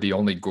the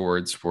only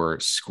gourds were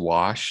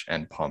squash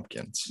and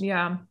pumpkins,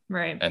 Yeah.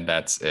 Right. and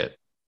that's it.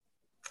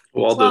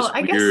 all Well, those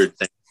I guess- weird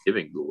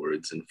Thanksgiving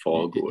gourds and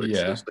fall gourds.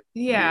 Yeah. Those, like,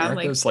 Yeah. Aren't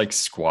Like, those like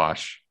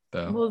squash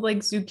though? well, like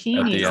At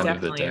zucchini the is end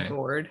of the definitely a day.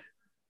 gourd.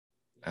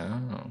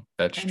 Oh,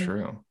 that's And-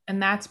 true. And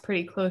that's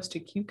pretty close to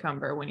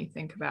cucumber when you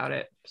think about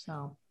it.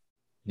 So,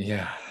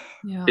 Yeah.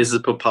 yeah. Is the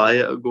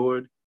papaya a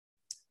gourd?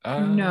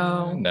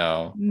 No.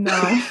 No.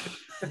 No.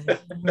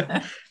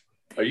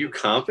 Are you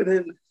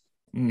confident?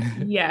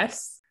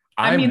 Yes.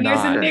 I'm mean, there's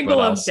a not, niggle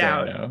but I'll of say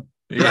doubt. no.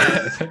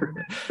 Yeah.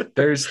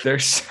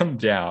 there's some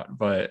doubt,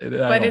 but I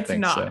don't it's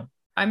think not. so.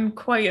 I'm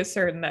quite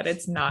certain that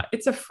it's not.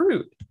 It's a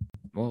fruit.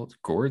 Well,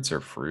 gourds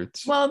are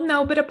fruits. Well,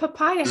 no, but a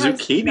papaya has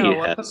Zucchini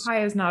no, a has-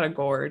 papaya is not a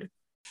gourd.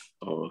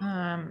 Oh,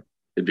 Um,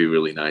 it'd be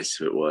really nice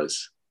if it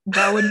was.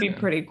 that would be Yeah.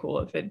 pretty cool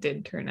if it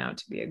did turn out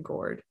to be a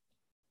gourd.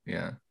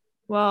 Yeah.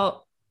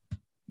 Well,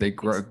 They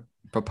grow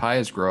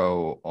papayas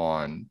grow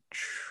on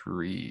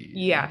trees.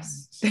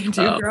 yes, they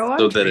do grow on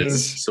so that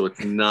trees.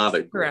 it's not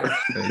a gourd. Correct.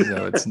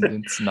 So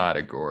it's not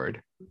a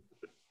gourd.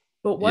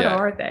 But what Yeah.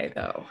 are they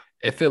though?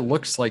 If it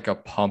looks like a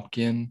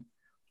pumpkin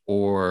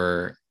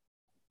or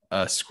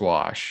a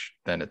squash,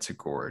 then it's a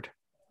gourd.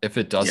 If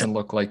it doesn't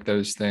look like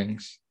those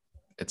things,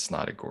 it's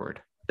not a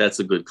gourd. That's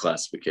a good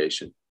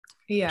classification.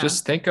 Yeah.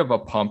 Just think of a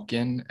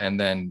pumpkin and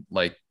then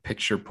like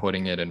picture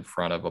putting it in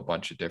front of a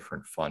bunch of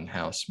different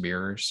funhouse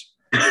mirrors.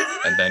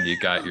 And then you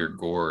got your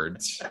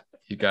gourds.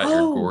 You got your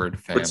Oh. gourd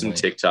Put some family.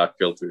 TikTok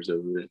filters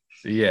over it.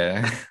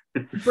 Yeah.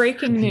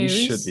 breaking You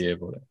news. should be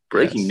able to.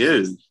 Breaking Yes.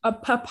 news. A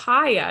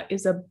papaya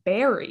is a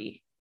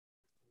berry.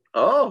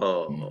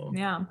 Oh,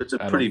 Yeah. it's a I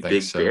don't pretty think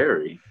big so.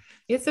 berry.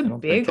 It's I a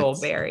don't think big old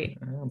it's- berry.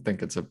 I don't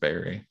think it's a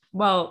berry.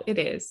 Well, it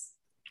is.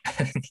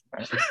 I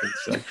don't think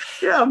so.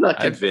 Yeah, I'm not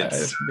I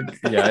convinced.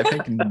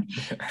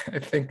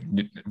 think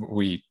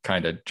we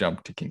kind of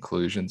jumped to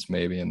conclusions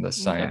maybe in the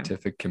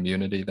scientific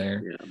community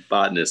there. Yeah,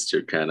 botanists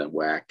are kind of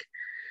whack.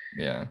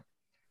 Yeah.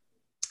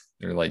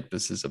 They're like,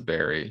 this is a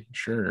berry.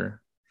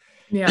 Sure.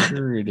 Yeah.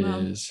 Sure it Well.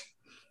 is.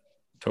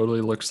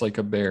 Totally looks like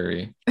a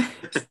berry.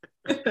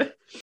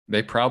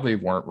 They probably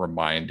weren't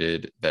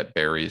reminded that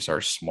berries are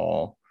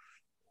small.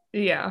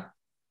 Yeah.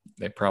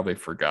 They probably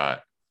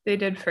forgot. They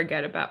did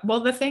forget about. Well,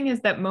 the thing is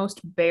that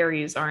most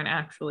berries aren't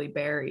actually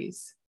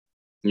berries.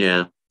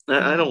 Yeah,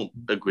 I don't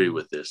agree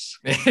with this.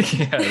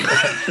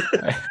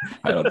 Yeah,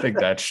 I don't think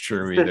that's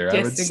true either.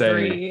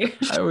 Disagree.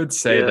 I would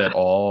say Yeah.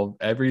 that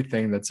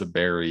everything that's a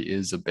berry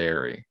is a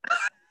berry.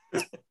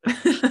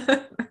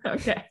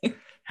 Okay.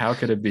 How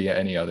could it be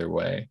any other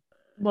way?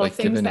 Well, Like,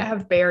 things given that it-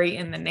 have berry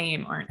in the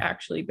name aren't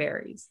actually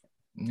berries.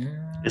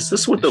 Yeah, Is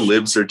this what the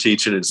libs are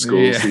teaching in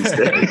schools these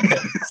days?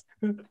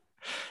 I'm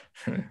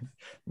gonna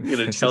This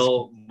is-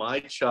 tell my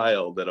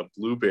child that a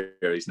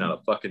blueberry is not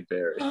a fucking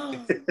berry.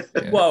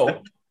 Yeah.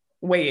 Whoa.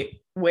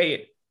 Wait.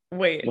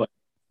 What?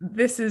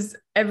 This is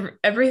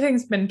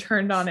everything's been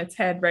turned on its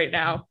head right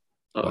now.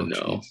 Oh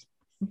no. geez.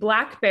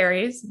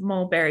 Blackberries,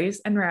 mulberries,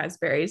 and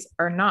raspberries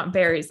are not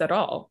berries at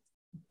all.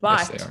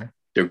 Yes, But they are.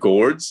 They're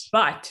gourds?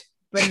 but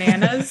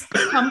bananas,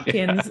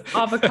 pumpkins,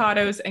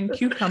 avocados, and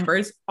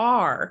cucumbers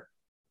are.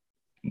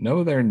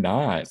 No, they're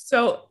not.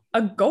 So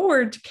a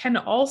gourd can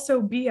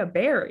also be a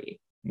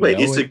berry. Wait,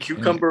 No, is a it-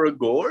 cucumber a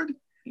gourd?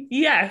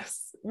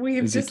 Yes,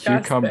 we've Is a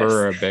discussed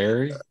cucumber this. a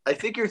berry? I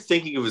think you're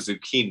thinking of a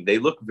zucchini. They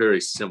look very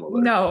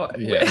similar. No.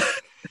 Yeah.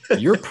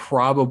 You're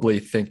probably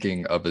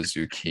thinking of a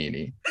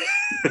zucchini.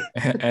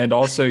 And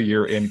also,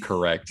 you're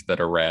incorrect that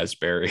a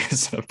raspberry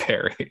is a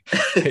berry.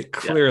 It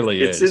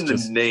clearly It's is. in the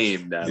Just-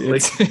 name, Natalie.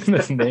 It's in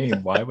the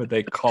name. Why would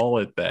they call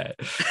it that?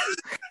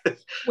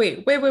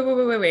 Wait.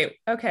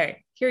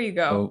 Okay, here you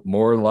go. Oh,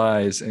 more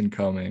lies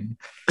incoming.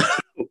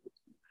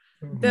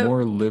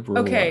 More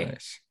liberal okay.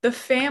 lies. The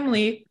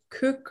family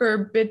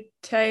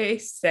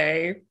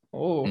Cucurbitaceae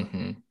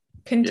Mhm.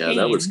 contains Yeah,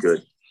 that was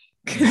good.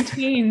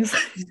 contains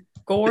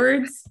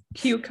gourds,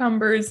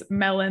 cucumbers,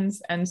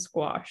 melons, and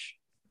squash.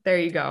 There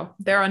you go.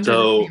 They're under the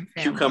So same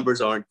family.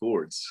 cucumbers aren't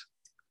gourds.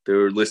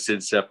 They're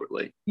listed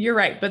separately. You're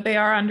right, but they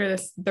are under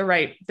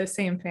the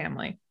same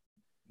family.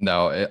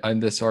 No, in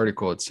this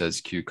article, it says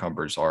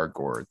cucumbers are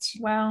gourds.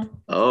 Well,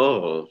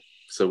 Oh,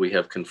 so we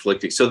have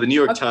conflicting. So the New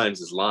York Okay.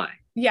 Times is lying.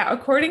 yeah,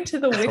 according to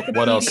the Wikipedia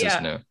What else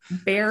is new?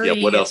 berry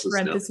Yeah, what else is new?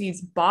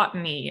 parentheses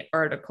botany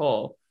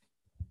article,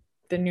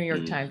 the New York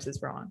Hmm. Times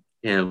is wrong.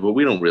 Yeah, but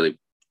we don't really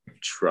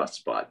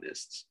trust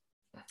botanists.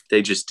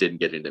 They just didn't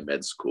get into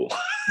med school.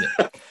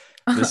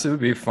 This would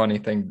be a funny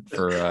thing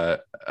for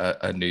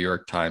a New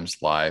York Times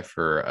lie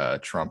for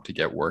Trump to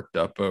get worked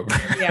up over.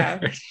 Yeah.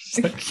 It's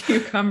like,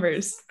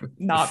 Cucumbers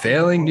not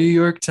failing New being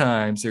York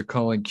Times, they're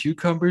calling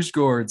cucumbers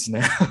gourds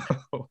now.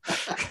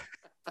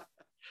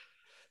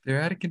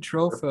 They're out of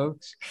control,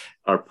 folks.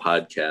 Our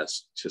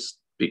podcast just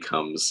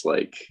becomes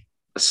like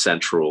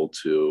central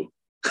to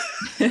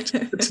gold.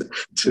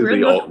 to We're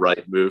the the-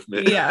 alt-right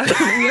movement. Yeah,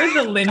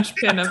 we're the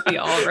linchpin of the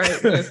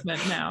alt-right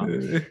movement now.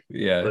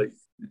 Yeah. Like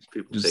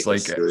people Just take like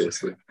us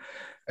seriously.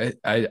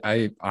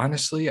 I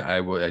honestly,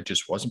 I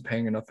just wasn't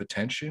paying enough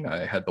attention.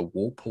 I had the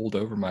wool pulled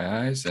over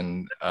my eyes,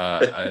 and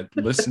I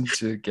listened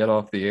to get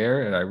off the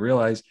air, and I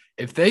realized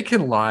if they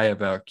can lie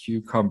about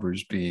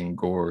cucumbers being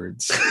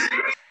gourds,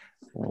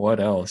 what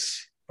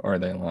else are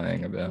they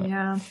lying about?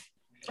 Yeah.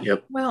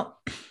 Yep. Well,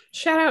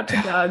 shout out to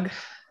Doug,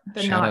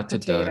 the Shout not out to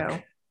potato.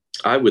 Doug.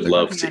 I would They're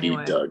love good to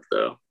anyway. eat Doug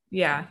though.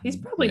 Yeah, he's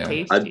probably Yeah.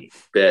 tasty.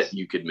 Bet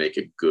you could make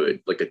a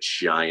good, like a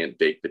giant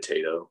baked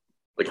potato,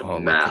 like a Oh,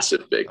 like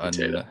massive baked A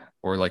potato. n-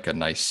 or like a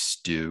nice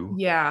stew.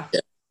 Yeah.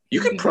 You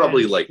Pretty could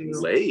probably good, like too.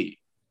 lay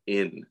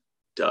in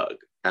Doug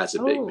as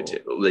a baked Oh.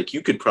 potato. Like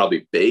you could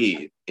probably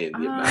bathe in the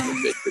amount of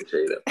Um. baked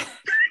potato.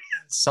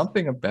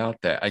 Something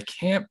about that. I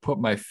can't put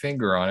my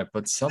finger on it,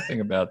 but something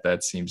about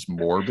that seems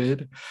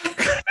morbid.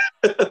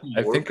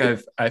 I think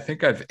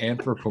I've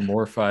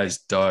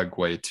anthropomorphized Doug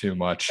way too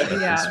much at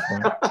this Yeah.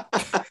 point.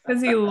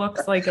 Because he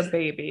looks like a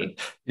baby.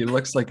 He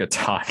looks like a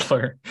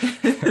toddler.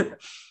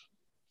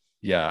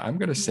 Yeah, I'm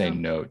gonna say Yeah.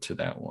 no to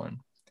that one.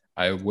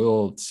 I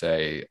will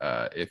say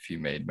if you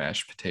made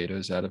mashed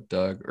potatoes out of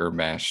Doug or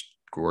mashed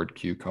gourd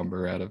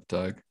cucumber out of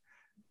Doug,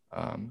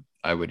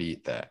 I would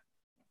eat that.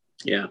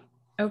 Yeah,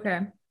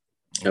 Okay.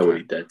 I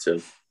would eat that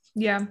too.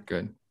 Yeah.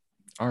 Good.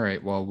 All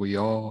right. Well, we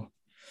all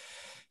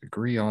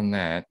agree on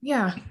that.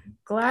 Yeah.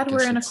 Glad Guess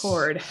we're in it's-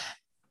 accord.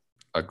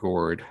 A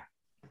gourd.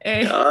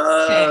 Hey.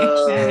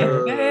 Oh.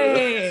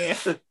 Hey.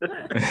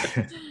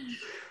 Hey.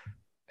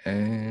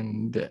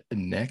 And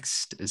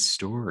next is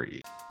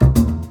story.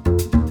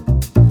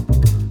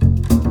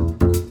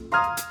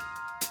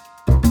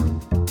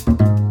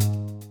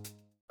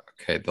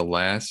 Okay, the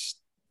last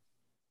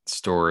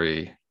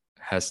story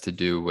has to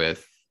do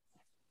with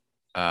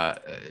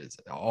it's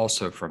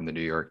also from the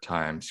New York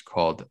Times,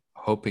 called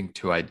 "Hoping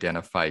to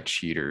Identify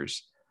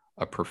Cheaters.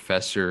 A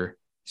professor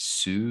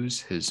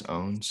sues his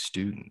own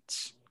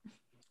students."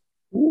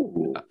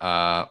 Ooh.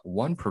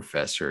 One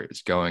professor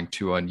is going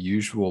to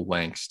unusual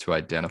lengths to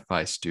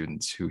identify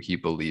students who he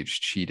believes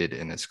cheated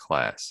in his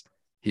class.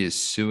 He is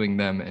suing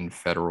them in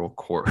federal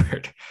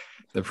court.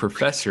 The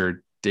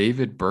professor,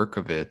 David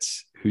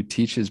Berkovitz, who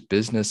teaches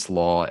business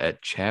law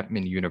at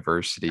Chapman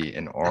University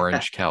in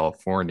Orange,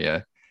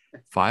 California,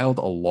 filed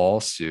a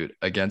lawsuit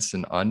against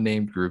an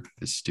unnamed group of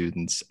his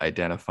students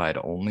identified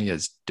only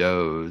as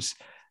does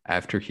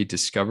after he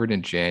discovered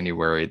in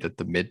January that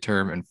the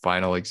midterm and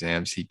final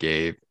exams he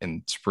gave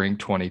in spring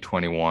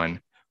 2021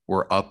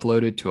 were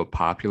uploaded to a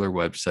popular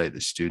website the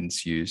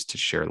students used to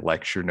share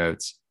lecture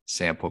notes,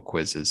 sample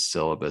quizzes,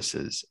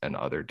 syllabuses, and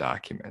other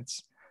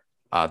documents.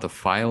 The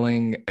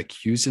filing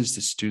accuses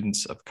the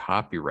students of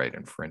copyright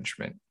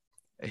infringement,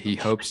 He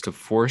hopes to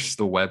force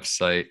the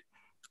website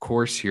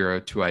Course Hero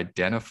to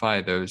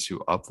identify those who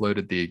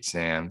uploaded the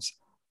exams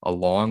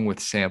along with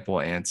sample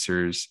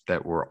answers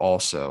that were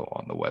also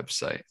on the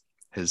website,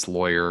 his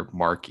lawyer,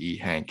 Mark E.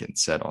 Hankin,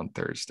 said on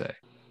Thursday.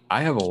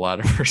 I have a lot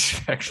of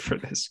respect for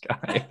this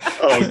guy.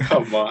 Oh,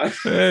 come on.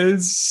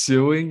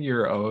 Suing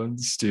your own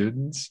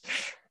students.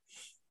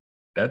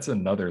 That's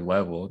another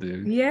level,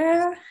 dude.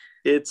 Yeah.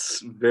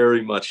 It's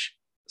very much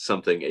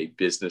something a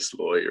business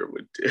lawyer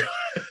would do.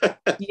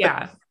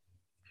 Yeah.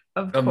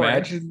 Of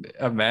course.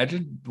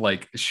 Imagine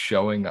like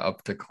showing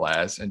up to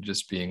class and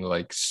just being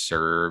like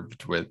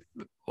served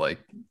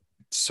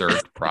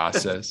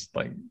process.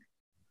 Like,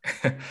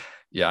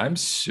 yeah, I'm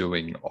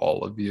suing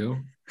all of you.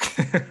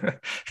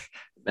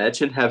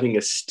 Imagine having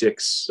a stick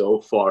so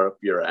far up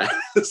your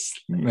ass.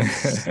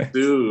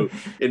 Sue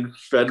in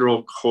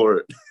federal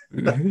court.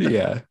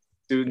 Yeah.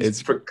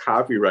 Students for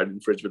copyright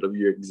infringement of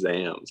your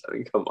exams. I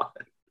mean, come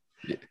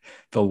on.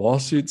 The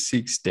lawsuit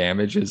seeks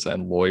damages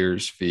and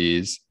lawyers'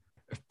 fees,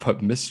 but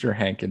Mr.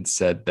 Hankin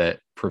said that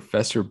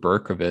Professor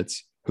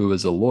Berkovitz, who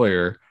is a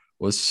lawyer,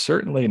 was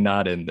certainly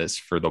not in this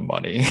for the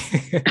money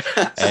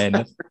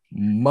and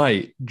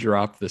might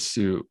drop the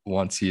suit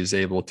once he is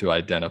able to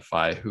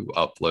identify who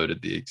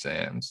uploaded the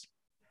exams.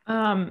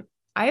 I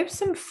have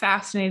some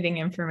fascinating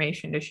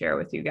information to share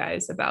with you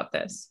guys about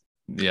this.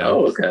 Yeah.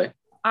 Oh, okay.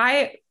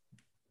 I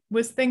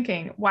was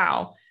thinking,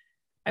 wow,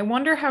 I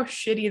wonder how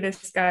shitty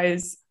this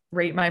guy's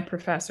rate my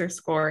professor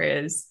score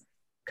is,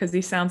 because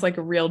he sounds like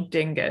a real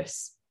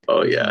dingus.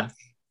 Oh, yeah.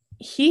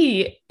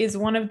 He is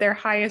one of their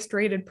highest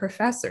rated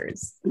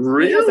professors.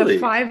 Really? He has a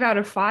 5 out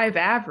of 5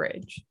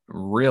 average.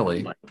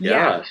 Really? Oh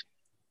Yeah.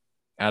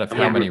 Out of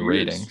how many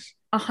ratings?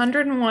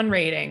 101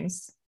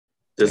 ratings.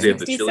 Does he have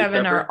the chili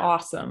 67 pepper? are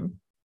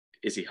awesome.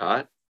 Is he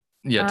hot?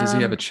 Yeah. Does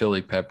he have a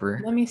chili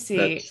pepper? Let me see.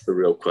 That's the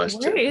real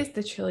question. Where is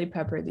the chili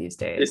pepper these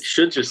days? It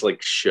should just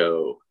like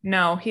show.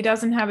 No, he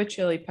doesn't have a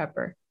chili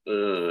pepper.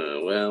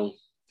 Well,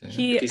 if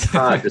He he's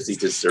hot, does he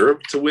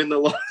deserve to win the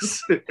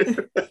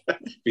lawsuit?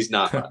 He's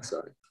not hot,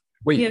 sorry.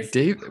 Wait, Yes.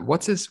 Dave,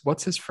 what's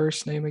his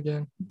first name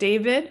again?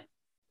 David.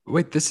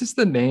 Wait, this is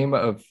the name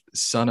of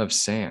Son of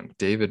Sam,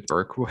 David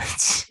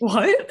Berkowitz.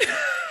 What?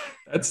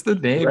 That's the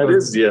name. That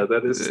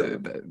is.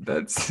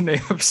 That's the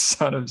name of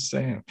Son of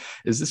Sam.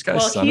 Is this guy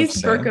Well, Son of he's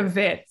Sam?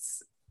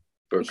 Berkovitz.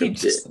 He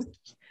Berkovitz. just,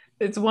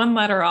 it's one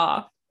letter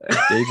off.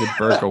 David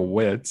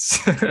Berkowitz.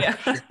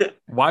 Yeah.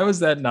 Why was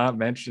that not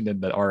mentioned in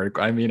the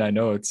article? I mean, I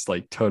know it's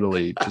like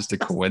totally just a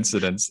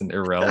coincidence and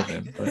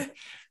irrelevant, but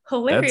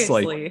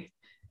Hilariously.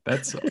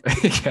 that's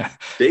yeah.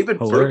 David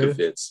Hilarious.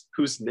 Berkovitz,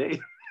 whose name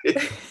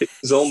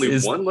is only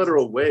one letter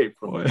away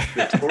from the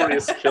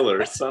notorious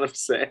killer, Son of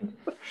Sam.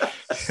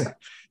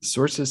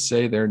 Sources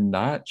say they're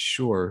not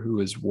sure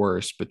who is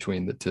worse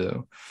between the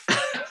two.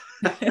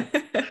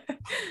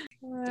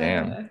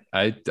 Damn,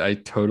 I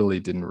totally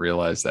didn't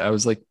realize that. I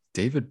was like,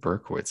 David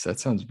Berkowitz,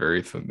 that sounds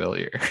very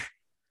familiar.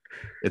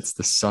 It's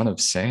the Son of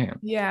Sam.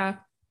 Yeah.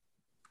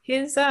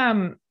 His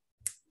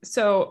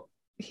so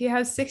he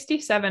has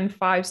 67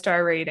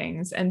 5-star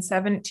ratings and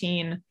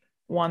 17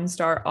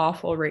 1-star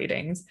awful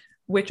ratings,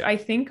 which I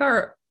think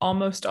are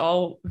almost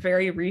all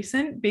very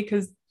recent,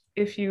 because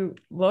if you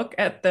look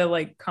at the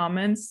like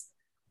comments,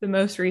 the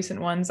most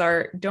recent ones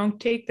are, don't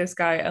take this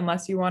guy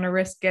unless you want to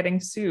risk getting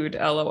sued,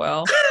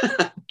 LOL.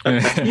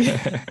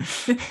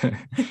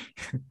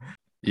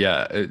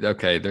 Yeah,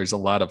 okay, there's a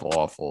lot of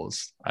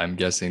awfuls. I'm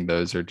guessing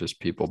those are just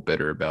people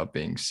bitter about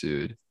being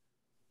sued.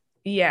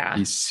 Yeah.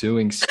 He's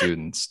suing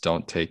students.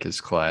 Don't take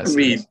his classes. I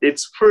mean,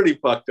 it's pretty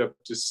fucked up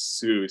to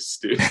sue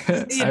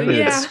students. I mean,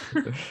 Yeah.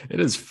 it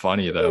is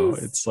funny though.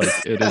 It's like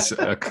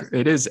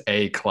it is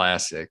a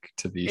classic,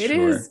 to be It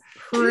sure. is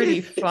pretty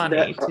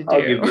funny to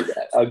I'll give do. you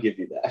that. I'll give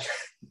you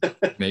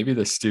that. Maybe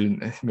the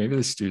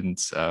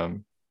students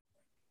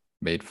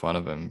made fun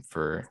of him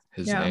for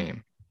his Yeah.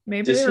 name.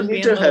 Maybe Does they were he being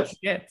need to little have-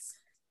 shits.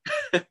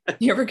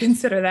 You ever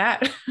consider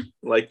that?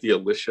 Like the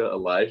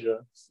Elijah,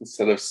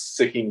 instead of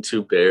sicking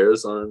 2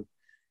 bears on a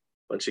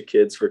bunch of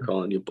kids for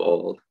calling you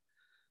bald,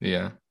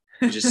 Yeah.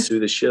 you just sue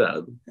the shit out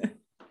of them.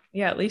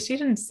 Yeah, at least you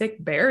didn't sick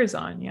bears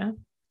on you.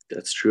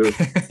 That's true.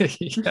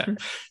 Yeah.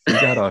 He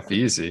got off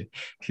easy.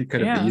 He could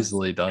have Yeah.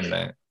 easily done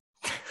that.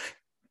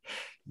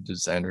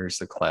 Just enters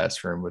the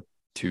classroom with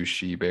 2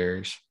 she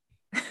bears.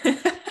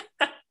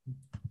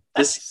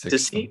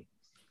 Does he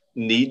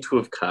need to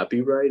have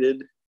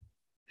copyrighted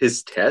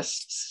his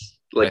tests?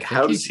 Like, I think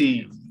how does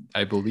he?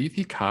 I believe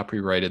he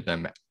copyrighted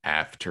them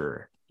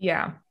after.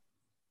 Yeah.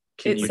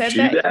 Can It you said do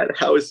that- that?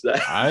 How is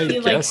that? I He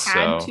like guess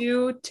had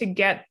so. to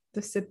get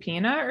the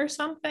subpoena or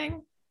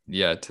something.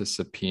 Yeah, to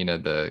subpoena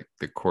the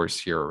Course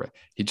Hero.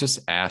 He just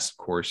asked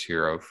Course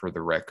Hero for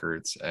the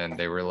records, and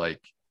they were like,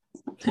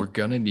 "We're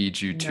gonna need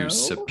you to No.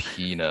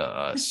 subpoena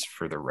us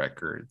for the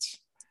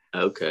records."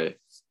 Okay,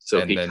 so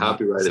And he then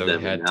copyrighted so he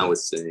them, had and now to-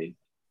 it's saying,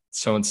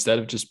 So instead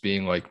of just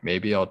being like,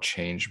 maybe I'll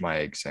change my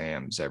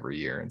exams every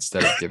year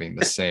instead of giving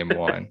the same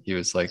one, he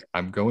was like,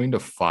 I'm going to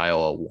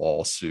file a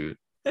lawsuit.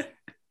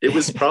 it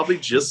was probably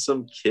just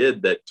some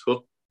kid that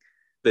took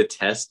the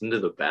test into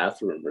the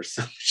bathroom or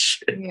some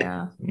shit.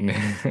 Yeah.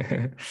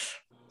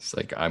 It's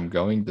like, I'm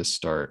going to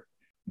start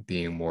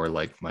being more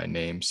like my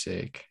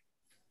namesake,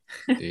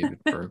 David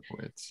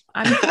Berkowitz.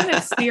 I'm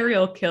gonna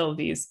serial kill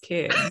these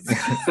kids.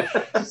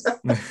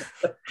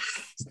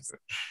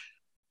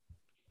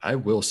 I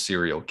will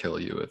serial kill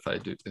you if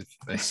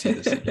I see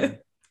this again.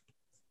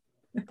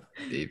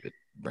 David.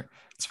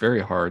 It's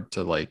very hard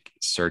to like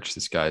search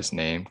this guy's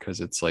name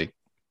because it's like,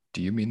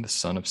 do you mean the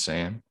son of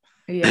Sam?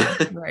 Yeah,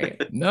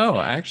 right. No,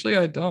 actually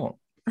I don't.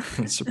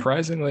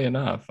 Surprisingly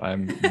enough,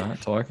 I'm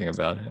not talking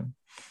about him.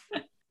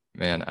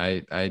 Man,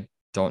 I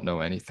don't know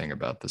anything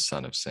about the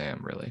son of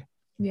Sam, really.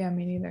 Yeah,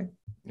 me neither.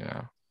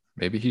 Yeah.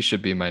 Maybe he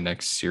should be my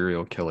next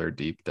serial killer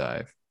deep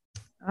dive.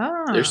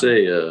 There's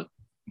a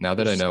Now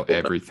that I know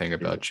everything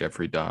about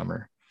Jeffrey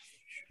Dahmer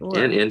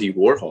sure. and Andy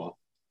Warhol.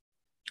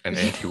 and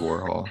Andy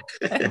Warhol.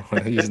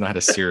 Well, he's not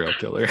a serial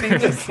killer.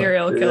 Famous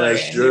serial killer, Yeah,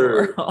 Andy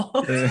sure.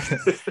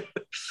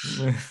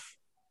 Warhol.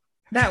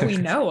 That we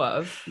know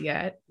of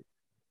yet.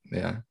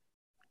 Yeah.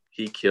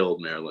 He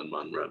killed Marilyn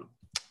Monroe.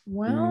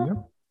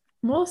 Well,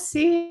 we'll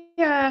see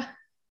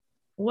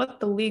what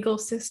the legal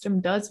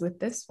system does with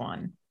this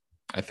one.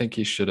 I think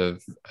he should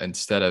have,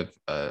 instead of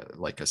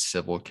like a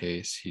civil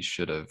case, he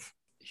should have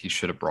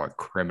brought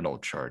criminal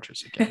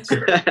charges against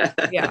her.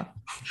 Yeah.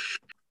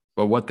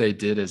 But what they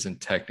did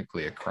isn't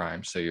technically a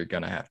crime, so you're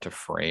gonna have to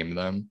frame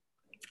them,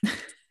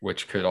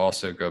 which could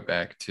also go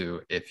back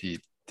to if he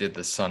did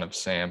the son of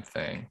Sam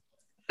thing,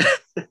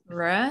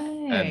 Right.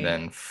 and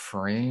then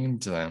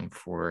framed them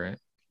for it,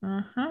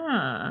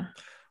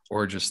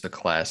 or just the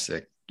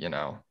classic,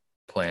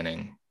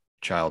 planning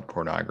child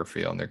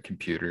pornography on their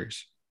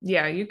computers.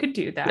 Yeah, you could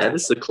do that. Yeah,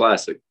 this is a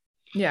classic.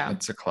 Yeah.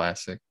 It's a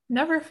classic.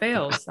 Never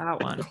fails,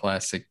 that one.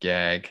 Classic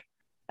gag.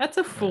 That's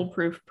a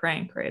foolproof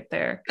prank right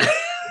there.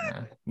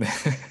 Yeah.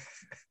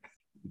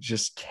 You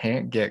just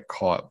can't get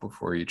caught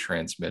before you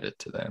transmit it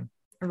to them.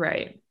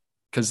 Right.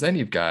 Because then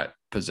you've got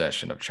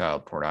possession of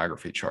child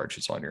pornography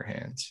charges on your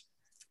hands.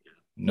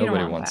 You don't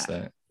Nobody want wants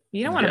that.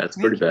 You don't want to it's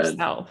pretty prank bad.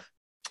 yourself.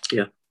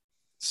 Yeah.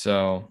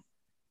 So,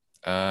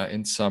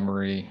 in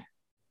summary,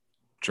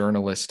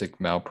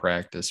 journalistic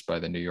malpractice by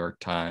the New York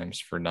Times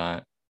for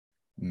not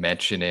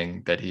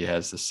mentioning that he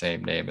has the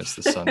same name as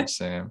the son of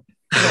Sam.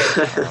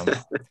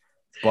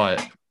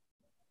 But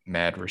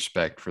mad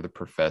respect for the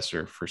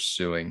professor for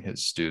suing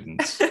his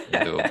students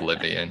into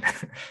oblivion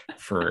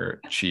for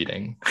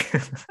cheating.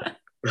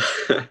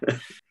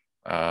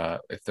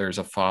 If there's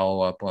a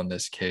follow-up on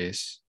this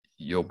case,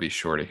 you'll be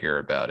sure to hear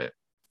about it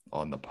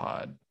on the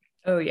pod.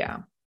 Oh, yeah.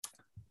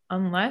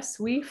 Unless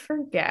we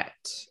forget.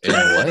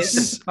 Unless- This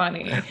is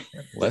funny.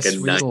 Unless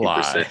we 90%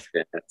 lie.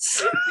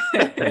 chance.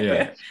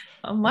 Yeah.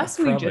 Unless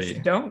we Probably.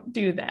 just don't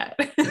do that.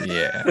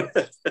 Yeah.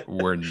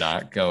 We're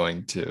not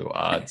going to,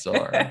 odds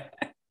are.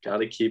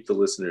 Gotta keep the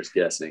listeners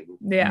guessing.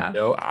 Yeah.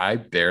 No, I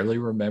barely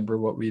remember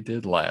what we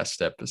did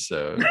last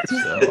episode.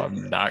 So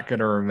I'm not going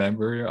to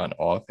remember an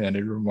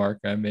offhanded remark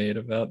I made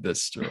about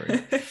this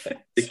story.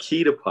 The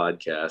key to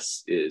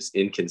podcasts is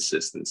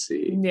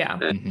inconsistency Yeah.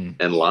 Mhm.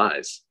 and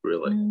lies,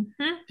 really. Mhm.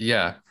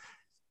 Yeah.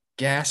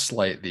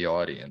 Gaslight the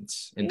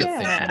audience into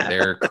Yeah. thinking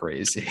they're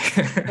crazy.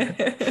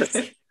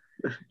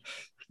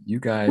 You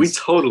guys. We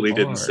totally are.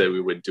 didn't say we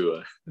would do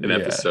an Yeah.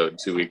 episode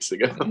 2 weeks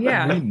ago.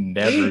 Yeah. We What are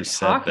never you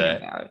said talking that.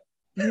 about?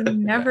 You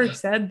never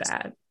said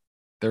that.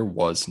 There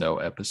was no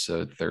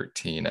episode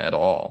 13 at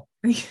all.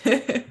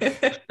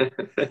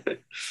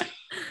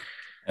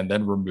 And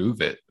then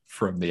remove it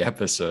from the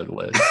episode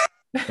list.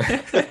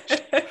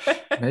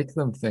 Make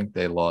them think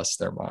they lost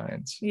their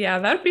minds. Yeah,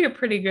 that'd be a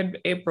pretty good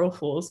April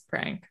Fool's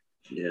prank.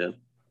 Yeah.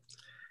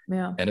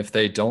 Yeah. And if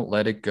they don't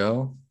let it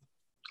go,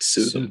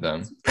 Sue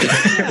them.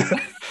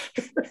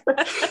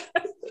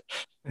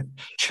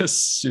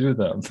 Just sue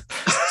them.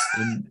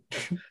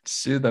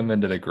 Sue them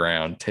into the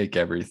ground. Take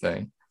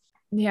everything.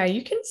 Yeah,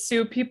 you can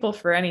sue people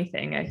for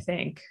anything, I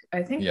think.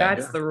 I think Yeah.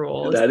 that's the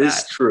rule. That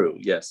is true.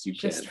 Yes, you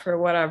just can. for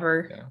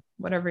whatever Yeah.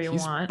 whatever you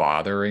He's want.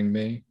 bothering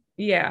me.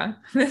 Yeah.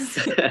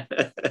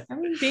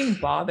 I'm being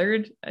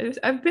bothered.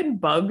 I've been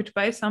bugged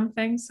by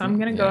something, so I'm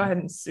gonna go Yeah. ahead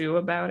and sue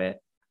about it.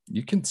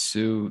 You can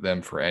sue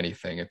them for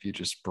anything if you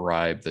just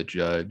bribe the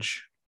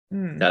judge.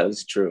 Mm, That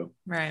is true.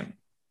 right.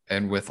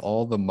 And with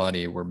all the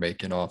money we're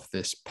making off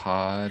this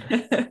pod,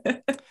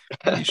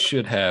 we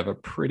should have a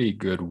pretty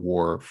good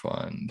war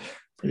fund.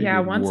 Pretty Yeah,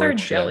 good once war our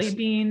chest. Jelly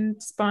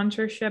Bean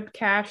sponsorship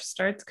cash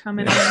starts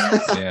coming in,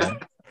 Yeah,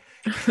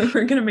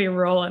 we're gonna be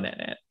rolling in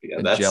it. Yeah,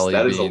 the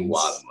that is a beans.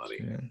 lot of money.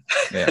 Yeah,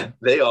 yeah.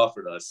 They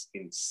offered us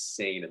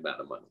insane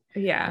amount of money.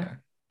 Yeah.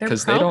 They're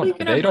Because they probably don't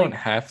gonna, they don't like-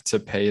 have to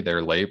pay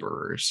their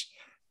laborers.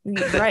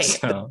 right.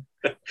 So,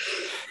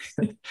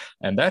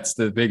 and that's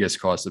the biggest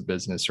cost of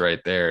business right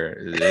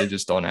there. They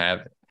just don't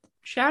have it.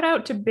 Shout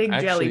out to Big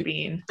Jelly Actually-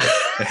 Bean.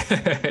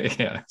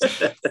 Yeah,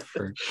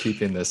 for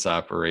keeping this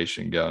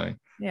operation going.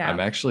 Yeah. I'm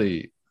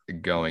actually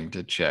going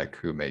to check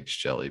who makes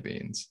jelly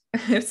beans.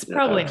 It's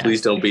probably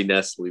Please don't Nestle. be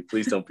Nestle.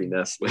 Please don't be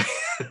Nestle.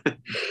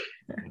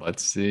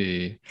 Let's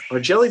see. Are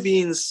jelly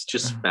beans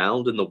just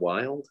found in the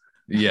wild?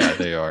 Yeah,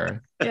 they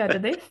are. Yeah,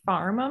 did they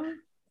farm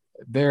them?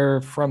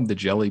 They're from the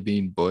jelly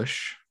bean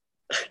bush.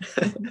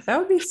 That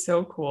would be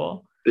so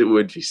cool. It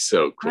would be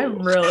so cool. I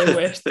really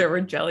wish there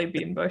were jelly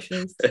bean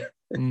bushes.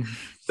 Mm.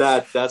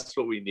 That's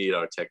what we need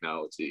our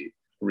technology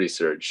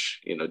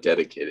research,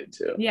 dedicated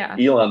to. Yeah.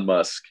 Elon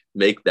Musk,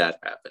 make that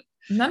happen.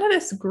 None of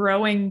this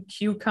growing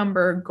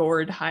cucumber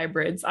gourd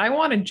hybrids. I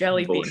want a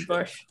jelly bean Bullshit.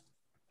 bush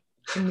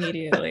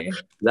immediately.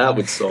 That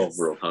would solve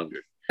world hunger.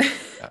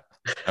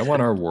 I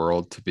want our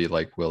world to be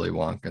like Willy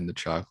Wonka and the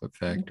Chocolate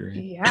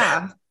Factory.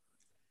 Yeah,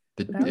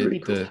 The, that would be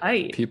the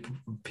tight.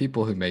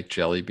 people who make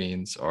jelly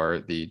beans are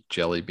the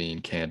Jelly Bean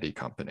Candy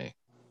Company.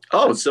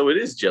 Oh, so it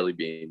is Jelly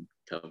Bean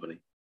Company.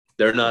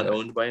 They're not Yeah.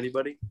 owned by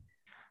anybody?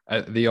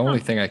 The only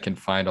thing I can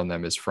find on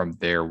them is from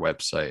their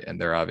website, and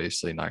they're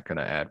obviously not going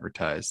to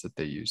advertise that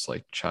they use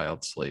like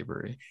child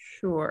slavery.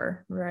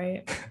 Sure,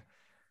 right.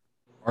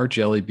 Our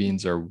jelly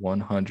beans are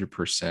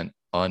 100%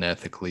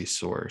 unethically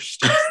sourced.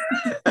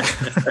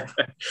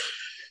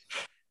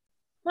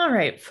 All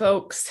right,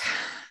 folks.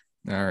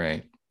 All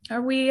right.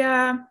 Are we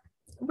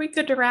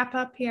good to wrap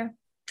up here?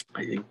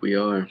 I think we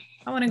are.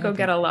 I want to go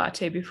get a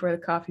latte before the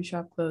coffee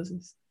shop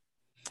closes.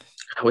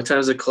 What time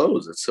does it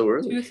close? It's so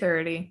early.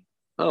 2:30.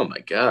 Oh my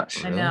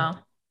gosh. I know.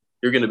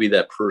 You're going to be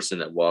that person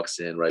that walks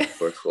in right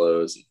before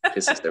close and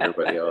pisses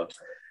everybody off.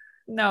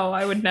 No,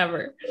 I would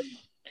never.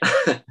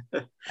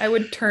 I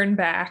would turn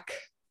back.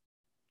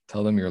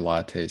 Tell them your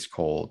latte's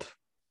cold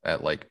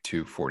at like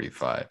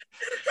 2:45.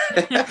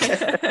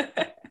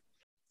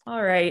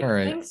 All right. All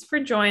right. Thanks for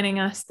joining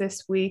us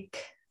this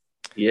week.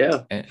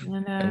 Yeah.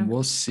 And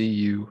we'll see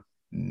you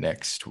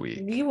next week.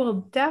 We will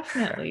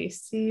definitely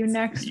see you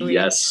next week.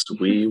 Yes,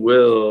 we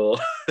will.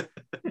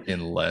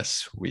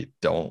 Unless we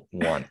don't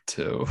want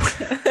to.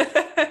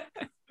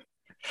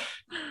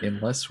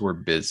 Unless we're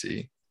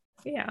busy.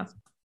 Yeah.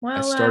 Well,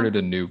 I started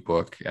a new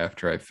book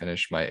after I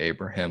finished my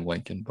Abraham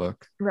Lincoln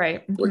book.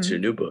 right. What's Mhm. your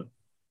new book?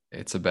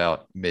 It's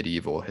about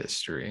medieval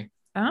history.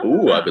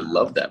 Ooh, I would Ah,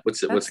 love that.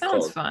 What's it that sounds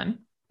called? fun.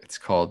 It's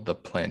called The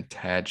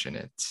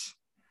Plantagenets,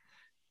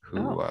 who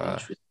Oh,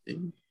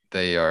 Interesting.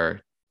 they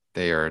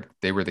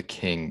were the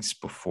kings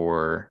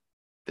before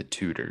the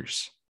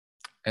Tudors.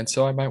 And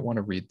so I might want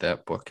to read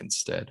that book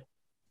instead.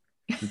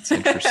 It's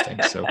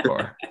interesting so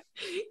far.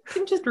 You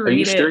can just Are you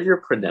read sure it.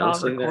 you're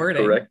pronouncing that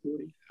recording.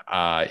 correctly?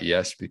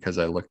 Yes, because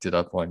I looked it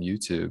up on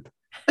YouTube,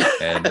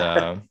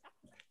 and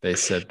they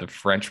said the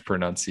French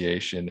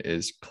pronunciation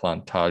is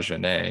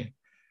Plantagenet,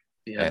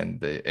 Yeah. and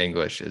the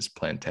English is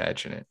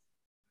Plantagenet.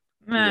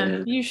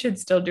 Yeah. You should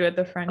still do it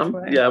the French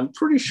way. I'm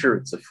pretty sure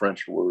it's a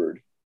French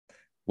word.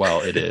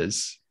 Well, it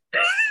is.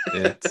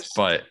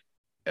 But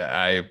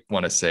I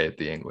want to say it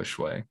the English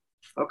way.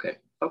 Okay.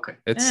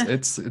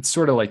 It's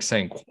sort of like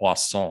saying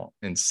croissant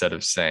instead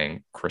of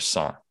saying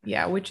croissant.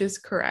 Yeah, which is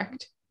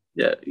correct.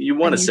 Yeah, you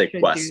want to And you say should do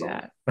croissant.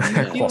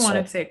 that. You want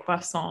Croissant. to say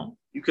croissant.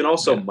 You can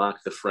also Yeah.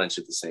 mock the French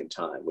at the same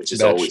time, which is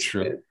That's always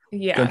true. good.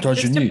 Yeah,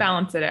 just to Plantagenet.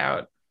 balance it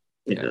out.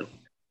 You Yeah. know.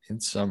 In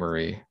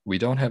summary, we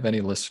don't have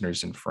any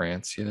listeners in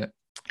France yet.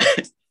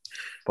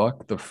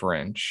 Fuck the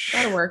French.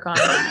 Gotta work on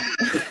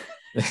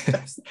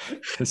that.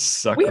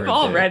 Suck We've our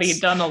already dicks.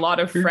 done a lot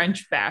of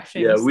French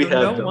bashing. Yeah, we so have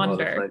no done a lot of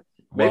wonder. French.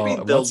 Maybe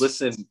Well, they'll once-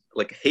 listen,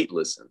 like hate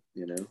listen,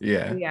 you know?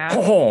 Yeah. Yeah.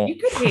 Oh, You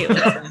could hate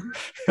listen.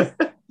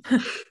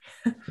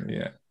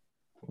 yeah.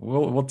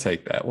 We'll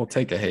take that. We'll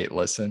take a hate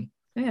listen.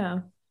 Yeah.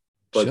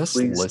 But Just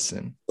please-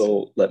 listen.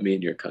 So let me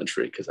in your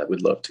country because I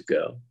would love to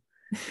go.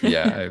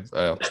 Yeah,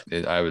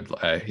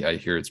 I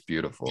hear it's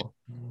beautiful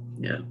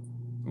Yeah.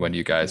 when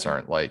you guys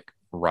aren't like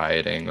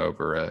rioting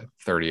over a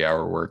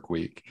 30-hour work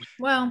week.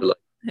 Well, Like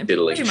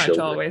diddling pretty much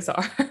children. always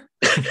are.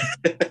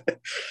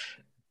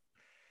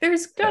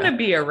 There's gonna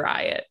be a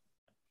riot,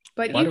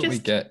 but Why you don't we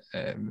just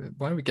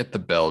get the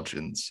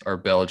Belgians, our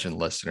Belgian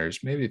listeners,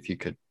 maybe if you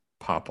could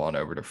pop on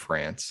over to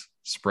France,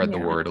 spread the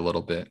Yeah. word a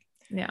little bit.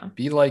 yeah.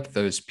 Be like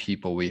those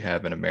people we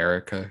have in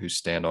America who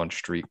stand on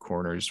street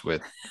corners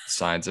with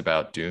signs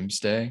about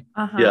doomsday,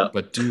 Uh-huh. Yeah.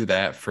 but do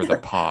that for the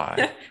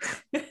pod.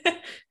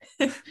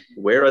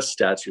 Wear a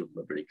Statue of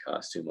Liberty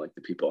costume like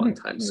the people on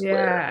Times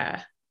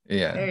Square. Yeah.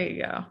 Yeah. There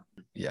you go.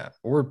 Yeah.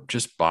 Or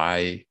just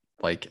buy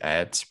like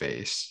ad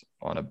space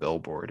on a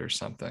billboard or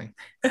something.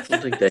 I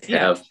don't think they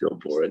Yeah. have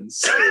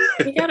billboards.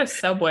 We got a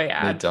Subway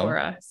ad don't? for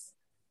us,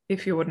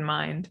 if you wouldn't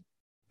mind.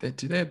 Do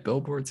they have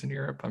billboards in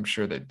Europe? I'm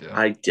sure they do.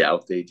 I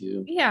doubt they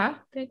do. Yeah,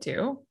 they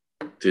do.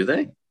 Do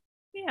they?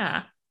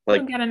 Yeah.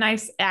 Like- We'll get a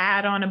nice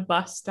ad on a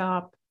bus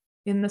stop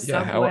in the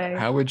Yeah, subway.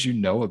 how would you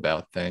know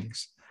about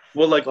things?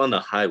 Well, like on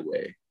the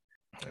highway.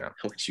 Yeah.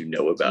 How would you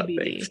know about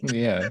TBD. things?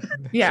 Yeah.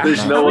 Yeah. There's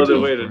Not no for other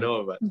way to billboard. know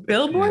about things.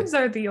 Billboards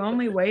are the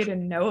only way to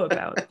know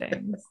about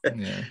things.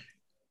 Yeah.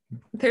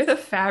 They're the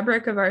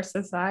fabric of our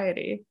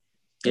society.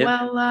 Yeah.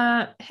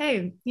 Well,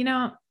 hey,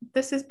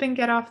 this has been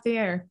Get Off the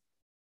Air.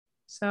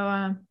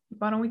 So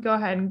why don't we go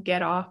ahead and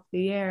get off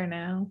the air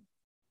now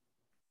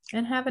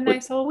and have a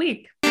nice whole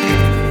week.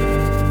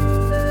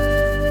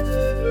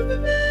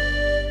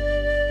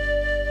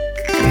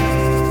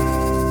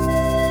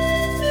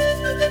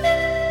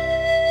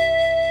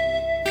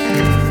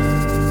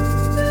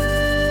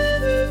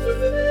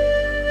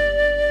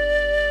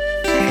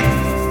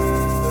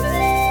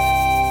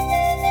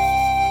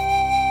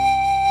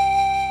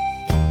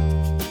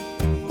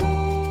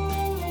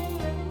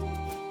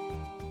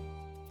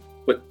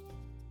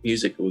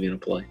 music are we gonna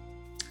play?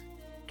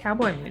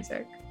 Cowboy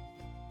music.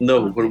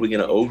 No, what are we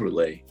gonna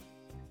overlay?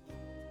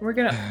 We're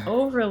gonna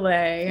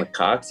overlay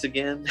Macaques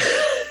again?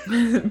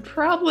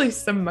 probably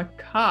some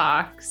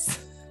macaques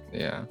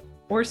Yeah.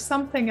 or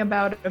something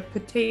about a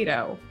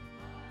potato.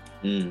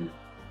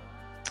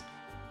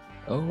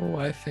 Oh,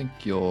 I think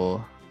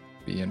you'll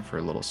be in for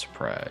a little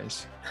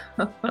surprise.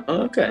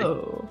 Okay.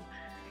 Oh,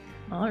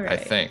 all right. I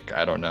think.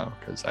 I don't know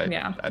because I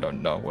Yeah. I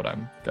don't know what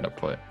I'm gonna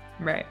put.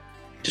 Right.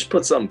 Just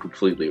put something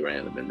completely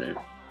random in there.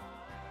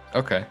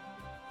 Okay.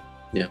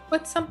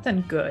 What's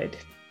something good?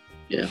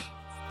 Yeah.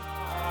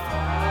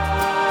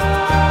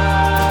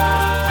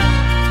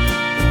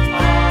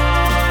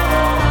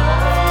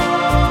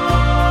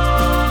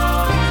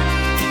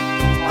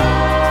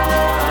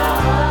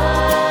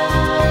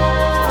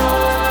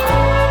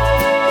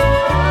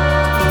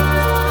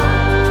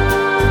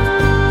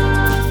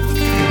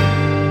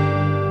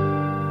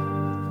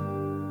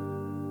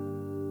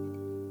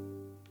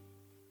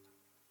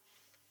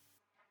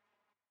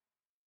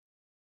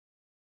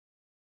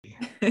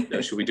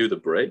 Now, should we do the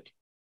break?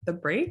 The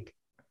break?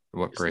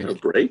 What Is there break? a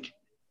break?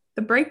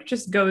 The break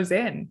just goes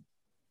in.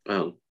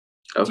 Oh,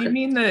 Do okay. you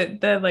mean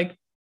the like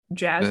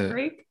jazz The-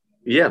 break?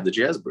 Yeah, the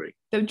jazz break.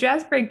 The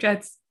jazz break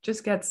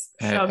just gets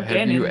shoved Have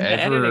in you the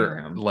editing ever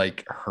room.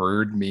 like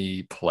heard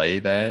me play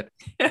that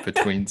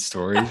between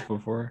stories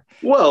before?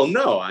 Well,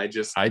 no, I I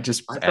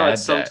just thought add that.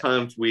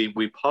 sometimes we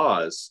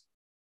pause